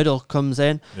this hurdle comes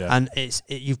in, Yeah. and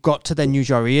you've got to then use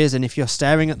your ears. And if you're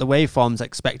staring at the waveforms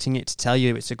expecting it to tell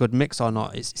you it's a good mix or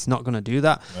not, it's not going to do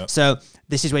that. Yep. So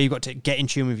this is where you've got to get in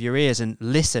tune with your ears and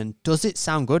listen. Does it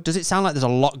sound good? Does it sound like there's a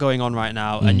lot going on right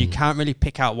now, and you can't really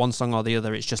pick out one song or the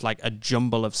other? It's just like a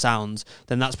jumble of sounds.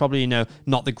 Then that's probably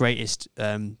not the greatest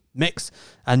mix,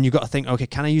 and you've got to think, okay,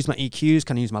 can I use my EQs?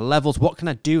 Can I use my levels? What can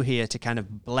I do here to kind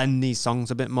of blend these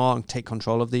songs a bit more and take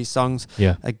control of these songs?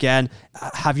 Yeah. Again,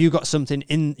 have you got something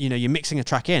in, you're mixing a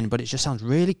track in, but it just sounds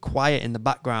really quiet in the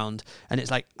background, and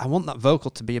it's like, I want that vocal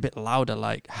to be a bit louder.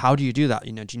 Like, how do you do that? Do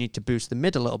you need to boost the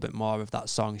mid a little bit more of that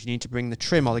song? Do you need to bring the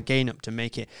trim or the gain up to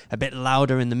make it a bit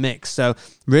louder in the mix? So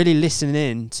really listening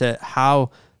in to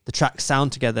how the tracks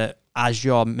sound together as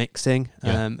you're mixing,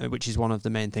 which is one of the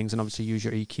main things. And obviously use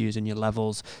your EQs and your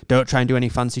levels. Don't try and do any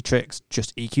fancy tricks,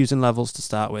 just EQs and levels to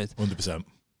start with. 100%.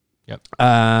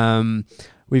 Yep.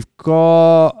 We've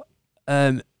got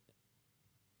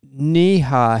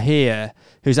Niha here,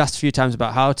 who's asked a few times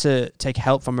about how to take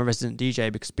help from a resident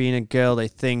DJ, because being a girl, they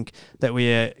think that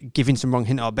we are giving some wrong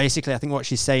hint. Or basically, I think what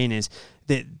she's saying is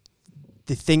that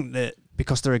they think that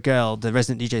because they're a girl, the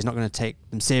resident DJ is not going to take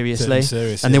them seriously.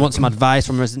 And they want some advice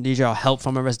from a resident DJ or help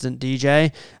from a resident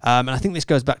DJ. And I think this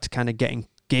goes back to kind of getting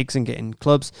gigs and getting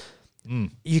clubs.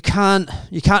 You can't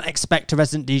expect a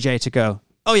resident DJ to go,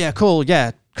 oh yeah, cool,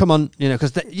 yeah, come on,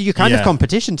 because you're kind of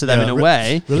competition to them in a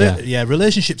way.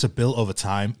 Relationships are built over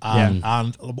time, and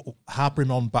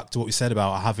harping on back to what we said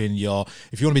about having if you want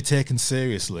to be taken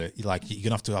seriously, you're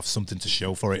gonna have to have something to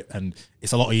show for it, and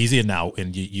it's a lot easier now.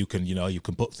 And you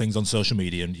can put things on social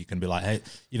media, and you can be like, hey,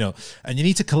 and you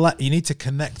need to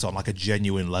connect on like a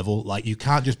genuine level. Like you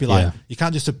can't just be like, you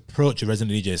can't just approach a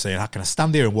resident DJ saying, how can I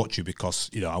stand here and watch you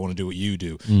because I want to do what you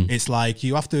do. It's like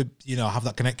you have to have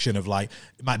that connection of like,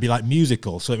 it might be like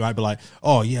musical. So it might be like,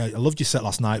 oh yeah, I loved your set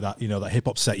last night. That that hip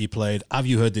hop set you played. Have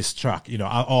you heard this track?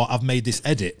 Or I've made this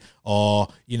edit. Or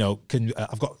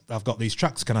I've got these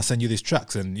tracks. Can I send you these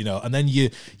tracks? And and then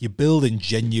you're building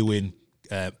genuine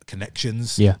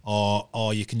connections. Yeah.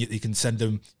 Or you can send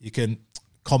them. You can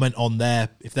comment on there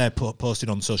if they're posting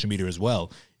on social media as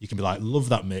well. You can be like, love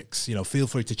that mix. Feel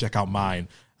free to check out mine.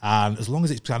 And as long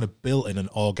as it's kind of built in an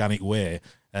organic way.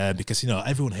 Because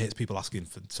everyone hates people asking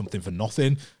for something for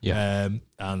nothing, and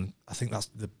I think that's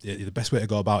the best way to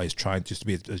go about it is trying just to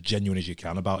be as genuine as you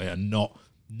can about it, and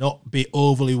not be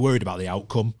overly worried about the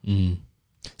outcome.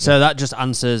 So that just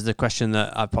answers the question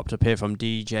that I popped up here from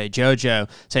DJ Jojo,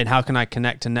 saying, how can I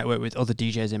connect and network with other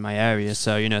DJs in my area?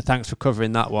 So thanks for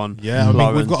covering that one. Yeah, I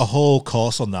mean, we've got a whole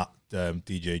course on that,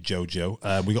 DJ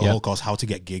Jojo. We got a whole course, how to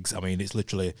get gigs. I mean, it's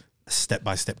literally a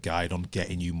step-by-step guide on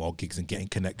getting you more gigs and getting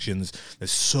connections.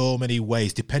 There's so many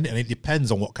ways, and it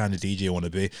depends on what kind of DJ you want to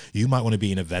be. You might want to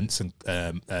be in events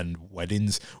and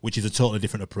weddings, which is a totally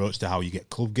different approach to how you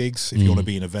get club gigs. If you want to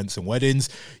be in events and weddings,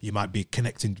 you might be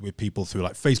connecting with people through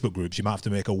like Facebook groups. You might have to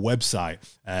make a website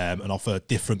and offer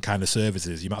different kind of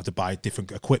services. You might have to buy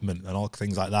different equipment and all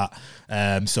things like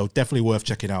that. So definitely worth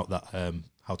checking out that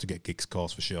how to get gigs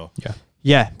course for sure.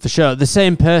 Yeah, for sure. The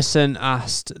same person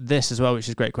asked this as well, which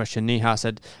is a great question. Niha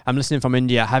said, I'm listening from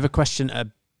India. I have a question.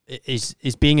 Is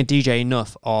being a DJ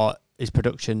enough, or is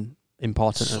production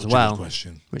important as well? Good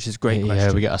question. Which is a great question.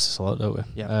 Yeah, we get asked this a lot, don't we?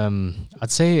 Yeah. I'd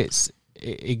say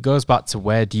it goes back to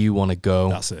where do you want to go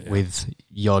with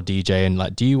your DJ, and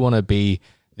like, do you want to be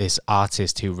this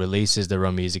artist who releases their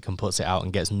own music and puts it out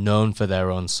and gets known for their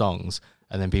own songs,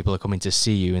 and then people are coming to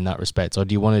see you in that respect? Or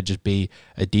do you want to just be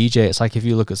a DJ? It's like if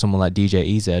you look at someone like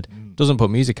DJ EZ, doesn't put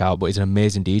music out, but he's an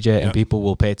amazing DJ, and people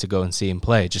will pay to go and see him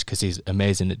play just because he's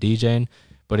amazing at DJing.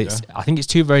 But I think it's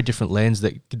two very different lanes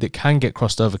that can get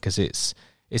crossed over, because it's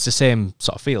the same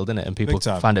sort of field, isn't it? And people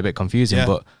find it a bit confusing,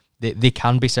 but they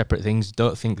can be separate things.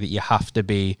 Don't think that you have to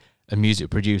be a music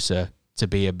producer to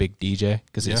be a big DJ,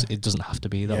 because it doesn't have to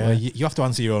be that way. You have to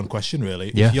answer your own question,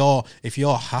 really. Yeah. If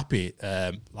you're happy,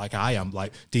 like I am,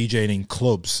 like DJing in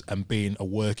clubs and being a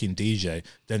working DJ,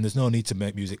 then there's no need to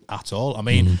make music at all. I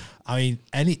mean,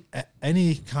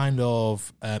 any kind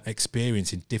of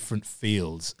experience in different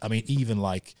fields. I mean, even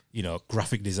like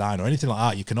graphic design or anything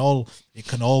like that. It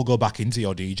can all go back into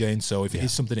your DJing. So if it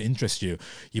is something that interests you,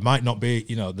 you might not be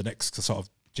the next sort of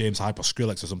James Hype or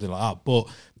Skrillex or something like that, but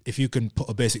if you can put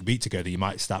a basic beat together, you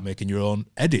might start making your own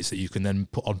edits that you can then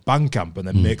put on Bandcamp and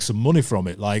then make some money from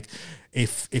it. Like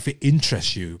if it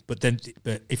interests you, but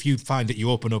if you find that you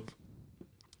open up,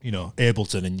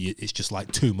 Ableton and it's just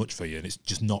like too much for you and it's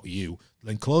just not you,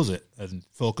 then close it and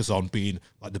focus on being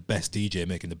like the best DJ,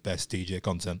 making the best DJ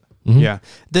content. Yeah,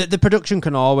 the production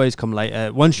can always come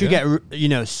later. Once you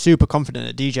get super confident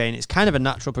at DJing, it's kind of a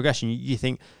natural progression. You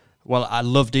think, well, I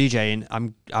love DJing.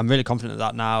 I'm really confident at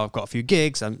that now. I've got a few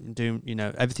gigs. I'm doing,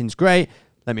 everything's great.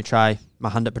 Let me try my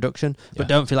hand at production. But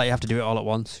don't feel like you have to do it all at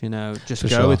once. Just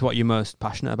go with what you're most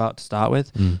passionate about to start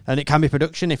with. And it can be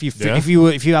production. If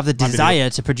you have the desire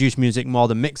to produce music more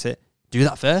than mix it, do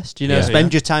that first.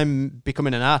 Spend your time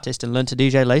becoming an artist and learn to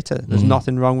DJ later. There's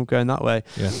nothing wrong with going that way.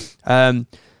 Yeah.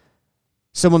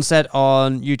 Someone said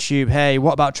on YouTube, hey,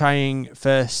 what about trying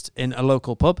first in a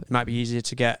local pub? It might be easier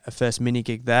to get a first mini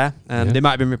gig there. They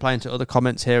might have been replying to other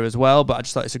comments here as well, but I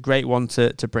just thought it's a great one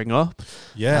to bring up.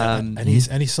 Yeah,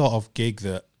 any sort of gig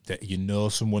that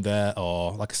someone there,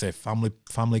 or like I say,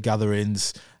 family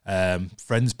gatherings,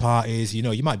 friends parties.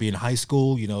 You might be in high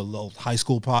school, a little high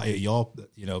school party at your,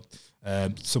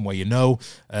 somewhere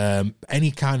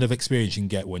any kind of experience you can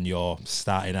get when you're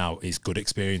starting out is good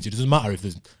experience. It doesn't matter if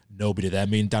there's nobody there.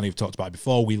 Me and Danny have talked about it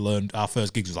before. We learned our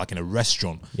first gigs was like in a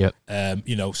restaurant. Yep.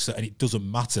 You know, so, and it doesn't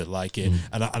matter. Like, it,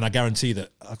 and I guarantee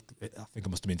that, I think I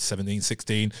must have been 17,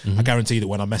 16. I guarantee that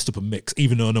when I messed up a mix,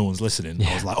 even though no one's listening,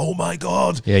 I was like, oh my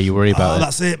God. Yeah, you worry about it.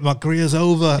 That's it. My career's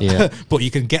over. Yeah. But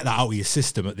you can get that out of your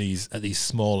system at these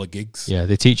smaller gigs. Yeah,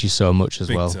 they teach you so much as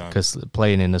Big well, time. because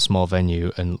playing in a small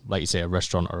venue and, like you say, a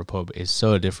restaurant or a pub is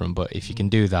so different. But if you can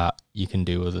do that, you can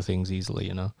do other things easily,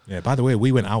 you know. Yeah. By the way,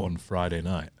 we went out on Friday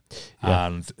night,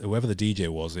 and whoever the DJ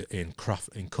was in Cut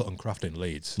and Craft in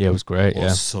Leeds, Yeah, it was great. was Yeah,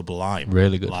 sublime,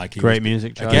 really good. Like, Great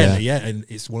music, Charlie. again. Yeah, and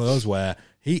it's one of those where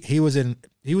he was in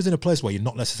a place where you're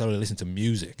not necessarily listening to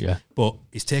music, Yeah. but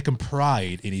he's taken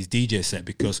pride in his DJ set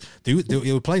because they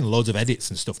were playing loads of edits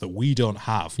and stuff that we don't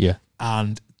have. Yeah.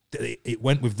 And it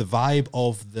went with the vibe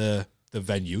of the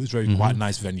venue. It was very quite a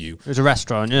nice venue. It was a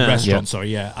restaurant, yeah. Restaurant, sorry,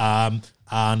 yeah.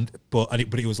 But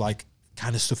it was like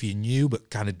kind of stuff you knew but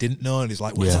kind of didn't know, and it's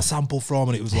like, where's that sample from?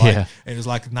 And it was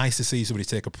like nice to see somebody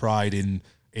take a pride in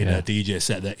a DJ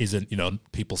set that isn't, you know,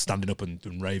 people standing up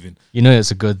and raving. You know,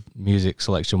 it's a good music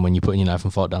selection when you're putting your knife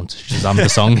and fork down to Shazam the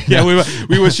song. Yeah, we were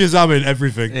Shazamming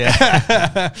everything.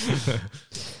 Yeah.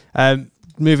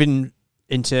 Moving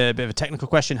into a bit of a technical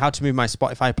question, how to move my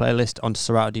Spotify playlist onto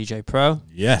Serato DJ Pro?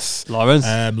 Yes. Lawrence?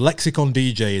 Lexicon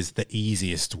DJ is the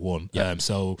easiest one. Yep.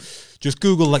 So just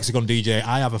Google Lexicon DJ.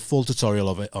 I have a full tutorial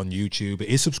of it on YouTube. It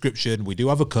is subscription. We do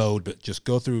have a code, but just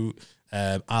go through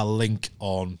our link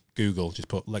on Google. Just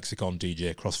put Lexicon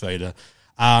DJ Crossfader.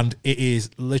 And it is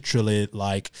literally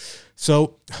like,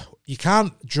 so you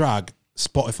can't drag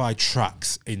Spotify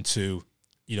tracks into,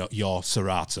 you know, your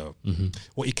Serato.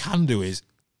 What you can do is,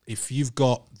 if you've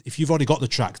already got the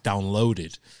tracks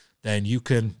downloaded, then you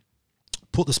can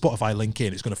put the Spotify link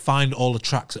in. It's going to find all the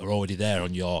tracks that are already there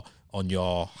on your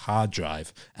hard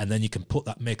drive, and then you can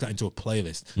make that into a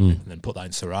playlist and then put that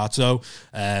in Serato.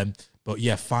 But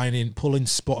yeah, pulling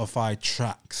Spotify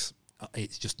tracks,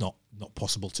 it's just not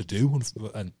possible to do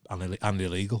and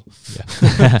illegal.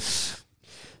 Yeah.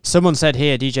 Someone said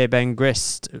here, DJ Ben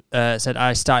Grist said,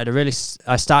 I started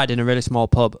in a really small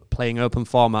pub playing open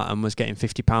format and was getting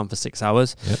 £50 for 6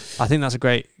 hours. Yep. I think that's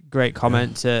a great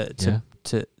comment to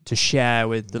share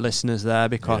with the listeners there,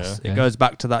 because it goes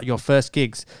back to that. Your first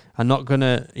gigs are not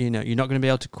gonna, you're not gonna be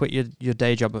able to quit your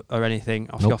day job or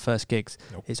anything off your first gigs.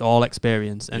 It's all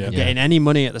experience, and getting any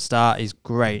money at the start is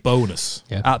great. Bonus.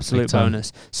 Yeah, absolute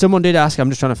bonus. Someone did ask, I'm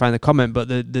just trying to find the comment, but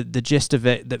the gist of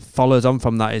it that follows on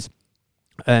from that is,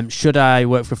 should I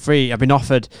work for free? I've been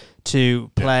offered to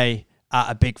play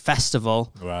at a big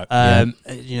festival,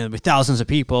 with thousands of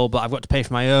people, but I've got to pay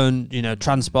for my own,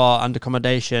 transport and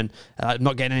accommodation. I'm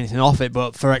not getting anything off it,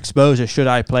 but for exposure, should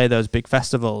I play those big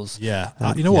festivals? Yeah.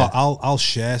 You know what? I'll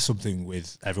share something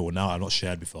with everyone now. I've not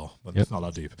shared before, but it's not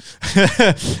that deep.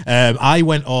 I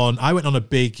went on a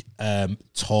big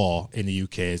tour in the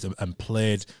UK and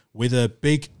played with a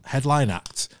big headline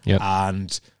act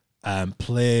and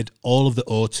played all of the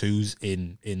O2s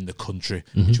in the country,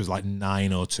 which was like 9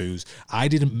 O2s. I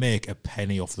didn't make a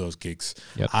penny off those gigs.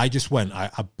 I just went, I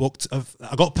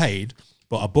got paid,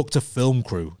 but I booked a film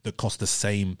crew that cost the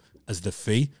same as the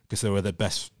fee because they were the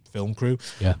best film crew.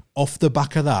 Off the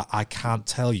back of that, I can't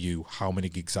tell you how many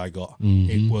gigs I got.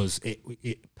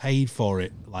 It paid for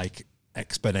it like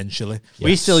exponentially.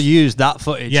 We still use that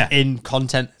footage in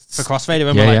content for Crossfader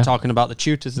when we're talking about the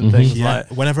tutors and things.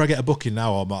 Whenever I get a booking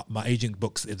now, or my agent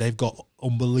books, they've got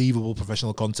unbelievable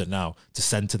professional content now to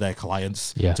send to their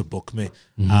clients to book me.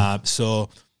 So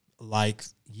like,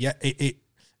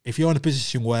 if you're in a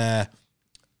position where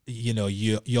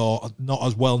you're not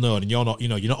as well known and you're not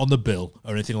on the bill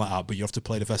or anything like that, but you have to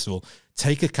play the festival,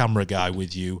 take a camera guy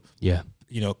with you.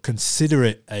 Consider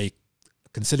it a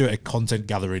content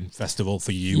gathering festival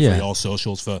for you, for your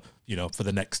socials, for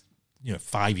the next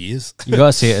 5 years. You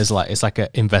gotta see it as like, it's like an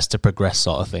invest to progress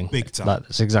sort of thing. Big time.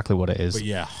 That's exactly what it is. But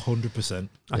 100%.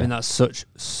 I think that's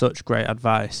such great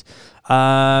advice.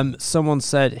 Someone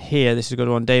said here, this is a good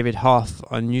one, David Hoff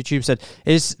on YouTube said,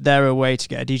 is there a way to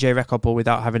get a DJ record pool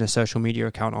without having a social media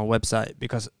account or website?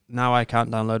 Because now I can't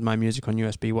download my music on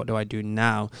USB. What do I do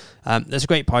now? That's a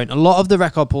great point. A lot of the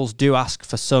record pools do ask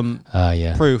for some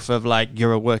proof of like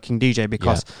you're a working DJ,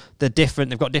 because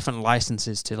they've got different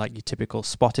licenses to like your typical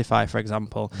Spotify, for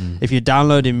example. If you're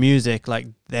downloading music, like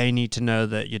they need to know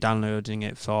that you're downloading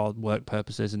it for work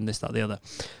purposes and this, that, the other.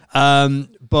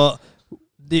 But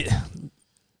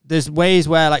there's ways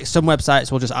where like some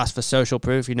websites will just ask for social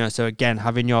proof, so again,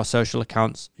 having your social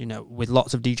accounts, with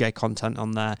lots of DJ content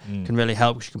on there can really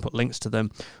help, because you can put links to them.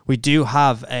 We do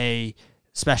have a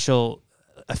special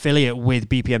affiliate with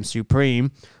BPM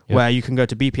Supreme, where you can go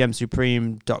to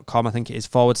bpmsupreme.com, I think it is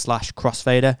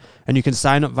 /crossfader, and you can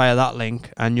sign up via that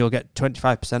link and you'll get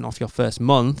 25% off your first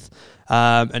month.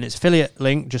 And it's affiliate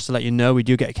link, just to let you know, we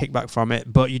do get a kickback from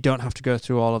it, but you don't have to go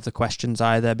through all of the questions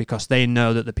either, because they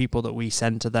know that the people that we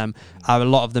send to them are a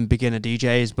lot of them beginner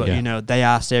DJs, but you know, they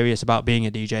are serious about being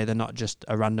a DJ. They're not just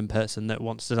a random person that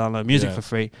wants to download music for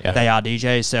free. They are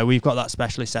DJs. So we've got that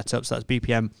specially set up. So that's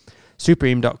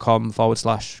bpmsupreme.com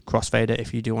 /crossfader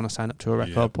if you do want to sign up to a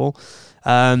record pool.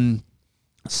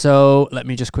 So let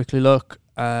me just quickly look.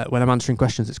 When I'm answering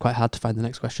questions, it's quite hard to find the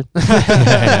next question.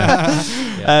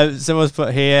 Someone's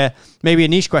put here, maybe a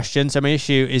niche question. So my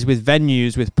issue is with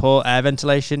venues with poor air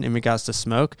ventilation in regards to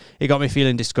smoke. It got me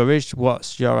feeling discouraged.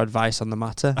 What's your advice on the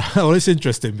matter? Well, it's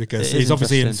interesting because he's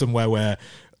obviously in somewhere where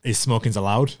smoking's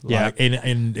allowed. Like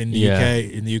in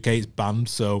the UK, it's banned.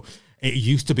 So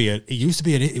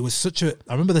it was such a,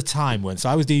 I remember the time when, so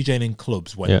I was DJing in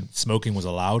clubs when smoking was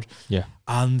allowed. Yeah.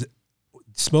 And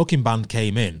smoking ban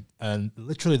came in, and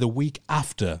literally the week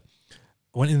after,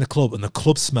 I went in the club and the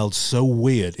club smelled so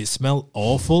weird. It smelled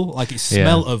awful. Like it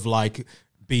smelled of like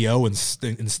BO and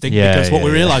stink, because what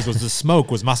we realized was the smoke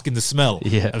was masking the smell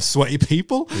of sweaty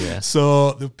people. Yeah.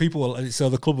 So the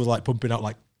club was like pumping out,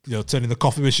 like, you know, turning the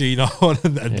coffee machine on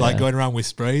and like going around with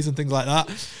sprays and things like that.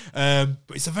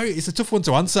 But it's a tough one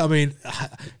to answer. I mean,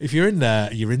 if you're in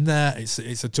there, you're in there.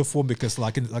 It's a tough one because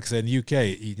like I say, in the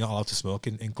UK, you're not allowed to smoke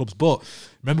in clubs. But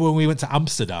remember when we went to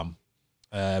Amsterdam,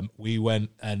 we went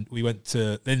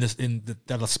to they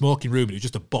had a smoking room, and it was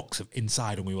just a box of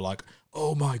inside, and we were like,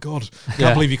 oh my God, I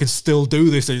can't believe you can still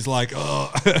do this. And it's like,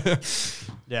 oh.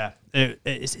 Yeah,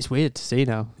 it's weird to see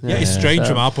now. Yeah, it's strange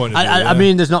from our point of view. I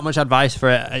mean, there's not much advice for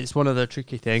it. It's one of the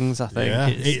tricky things, I think. Yeah.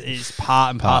 It's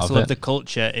part and parcel of the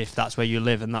culture. If that's where you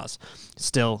live and that's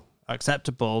still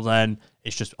acceptable, then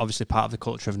it's just obviously part of the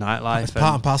culture of nightlife. It's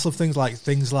part and parcel of things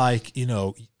like, you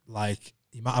know, like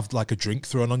you might have like a drink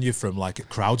thrown on you from like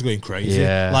crowds going crazy.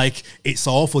 Yeah. Like it's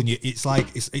awful. And it's like,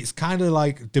 it's kind of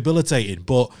like debilitating,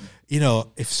 but you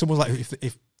know, if someone's like,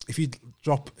 if you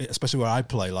drop, especially where I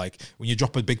play, like when you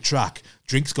drop a big track,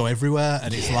 drinks go everywhere,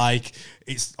 and it's like,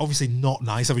 it's obviously not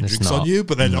nice having drinks on you,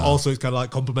 but then also it's kind of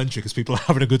like complimentary because people are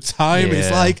having a good time. Yeah.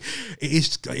 It's like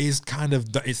it is kind of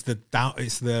it's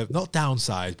the not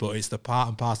downside, but it's the part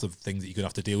and parcel of things that you're gonna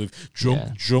have to deal with.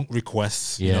 Drunk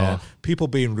requests, you know, people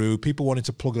being rude, people wanting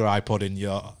to plug their iPod in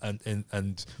your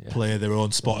and play their own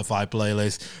Spotify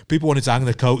playlist, people wanting to hang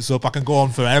their coats up. I can go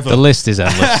on forever. The list is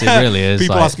endless. It really is.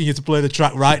 People asking you to play the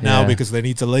track right now because they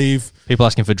need to leave. People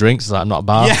asking for drinks. It's like, I'm not a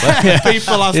bar.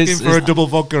 People asking for a double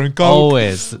vodka and coke.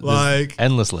 Always. Like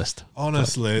endless list.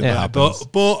 Honestly.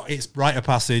 But it's rite of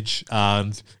passage,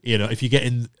 and you know, if you're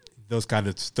getting those kind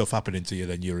of stuff happening to you,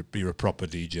 then you're a proper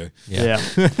DJ.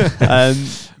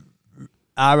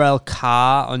 RL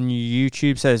Car on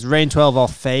YouTube says Rain 12 or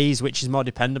Phase, which is more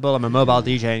dependable? I'm a mobile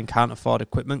DJ and can't afford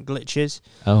equipment glitches.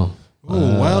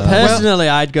 Personally,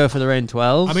 I'd go for the Rain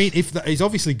 12. I mean, if he's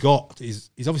obviously got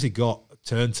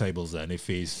turntables, then if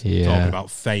he's talking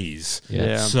about Phase.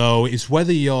 So it's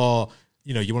whether you're,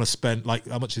 you know, you want to spend, like,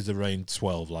 how much is the Rain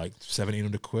 12? Like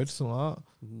 1,700 quid, something like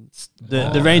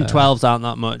that? The Rain 12s aren't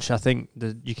that much. I think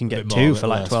you can get two for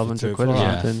like 1,200 quid or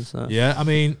something. So. Yeah, I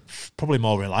mean, probably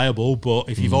more reliable, but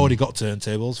if you've already got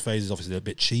turntables, Phase is obviously a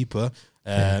bit cheaper.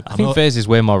 I think Phase is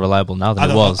way more reliable now than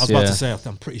it was. I was about to say,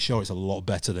 I'm pretty sure it's a lot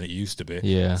better than it used to be.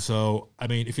 Yeah. So, I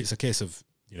mean, if it's a case of,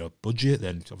 you know, budget,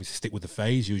 then obviously stick with the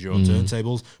Phase, use your own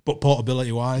turntables. But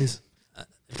portability-wise...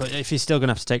 But if you're still going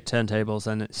to have to take turntables,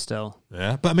 then it's still...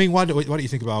 Yeah, but I mean, why don't you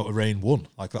think about a Rain 1?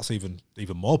 Like, that's even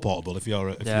more portable if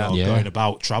you're going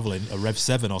about travelling, a Rev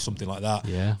 7 or something like that.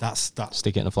 Yeah. That's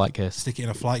Stick it in a flight case. Stick it in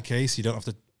a flight case. You don't have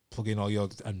to plug in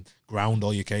and ground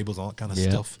all your cables, all that kind of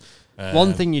stuff.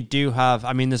 One thing you do have,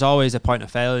 I mean, there's always a point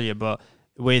of failure, but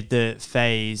with the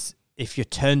Phase, if your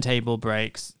turntable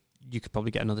breaks, you could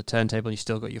probably get another turntable and you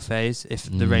still got your Phase. If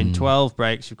the Rain 12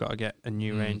 breaks, you've got to get a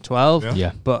new Rain 12.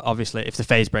 Yeah. But obviously, if the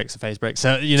Phase breaks, the Phase breaks.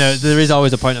 So, you know, there is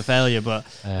always a point of failure. But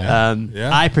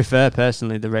I prefer,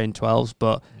 personally, the Rain 12s,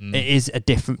 but it is a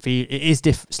different feel. It is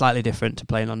slightly different to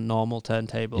playing on normal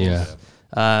turntables. Yeah.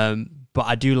 But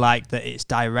I do like that it's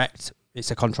direct.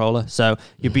 It's a controller. So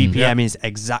your BPM is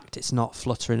exact. It's not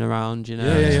fluttering around, you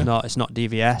know. It's not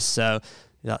DVS. So...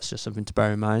 that's just something to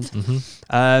bear in mind.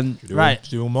 Right.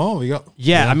 Do more? We got.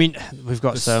 I mean, we've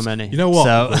got so many. You know what?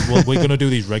 So we're going to do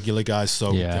these regular, guys.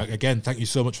 So again, thank you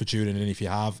so much for tuning in. If you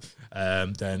have,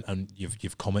 then and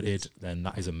you've commented, then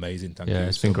that is amazing. Thank you.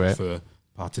 It's been great for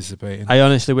participating. I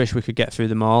honestly wish we could get through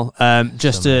them all.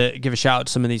 Just to give a shout out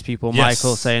to some of these people. Yes.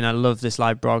 Michael saying, I love this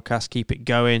live broadcast. Keep it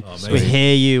going. We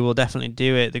hear you. We'll definitely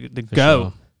do it. The Go.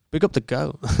 Sure. Big up the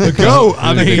Go. The Go.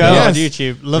 I mean, the Go on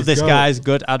YouTube. Love this, guys.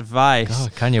 Good advice.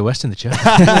 God, Kanye West in the chat.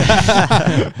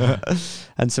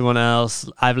 And someone else.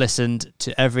 I've listened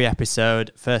to every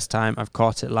episode. First time I've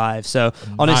caught it live. So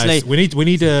honestly, nice. we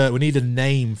need a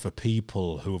name for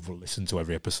people who have listened to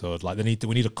every episode. Like we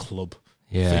need a club.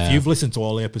 Yeah. If you've listened to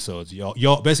all the episodes,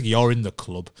 you're basically you're in the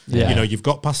club. Yeah. You know, you've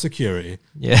got past security.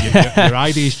 Yeah. Your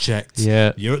ID's checked.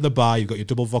 Yeah. You're at the bar. You've got your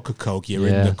double vodka Coke. You're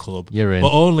in the club. You're in.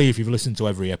 But only if you've listened to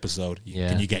every episode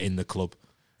can you get in the club.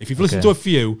 If you've listened to a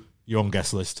few, you're on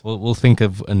guest list. We'll think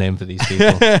of a name for these people.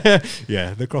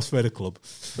 Yeah, the Crossfader Club.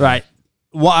 Right.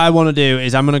 What I want to do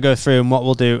is I'm going to go through, and what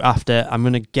we'll do after, I'm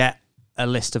going to get a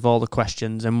list of all the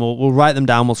questions, and we'll write them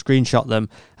down, we'll screenshot them,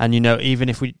 and even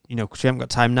if we because we haven't got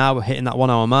time now, we're hitting that 1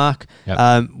 hour mark.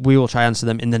 Yep. We will try answer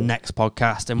them in the next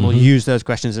podcast, and we'll use those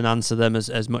questions and answer them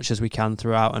as much as we can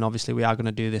throughout. And obviously we are going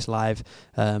to do this live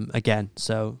again,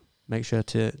 so make sure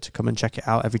to come and check it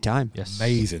out every time. Yes,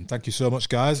 amazing. Thank you so much,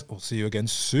 guys. We'll see you again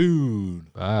soon.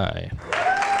 Bye.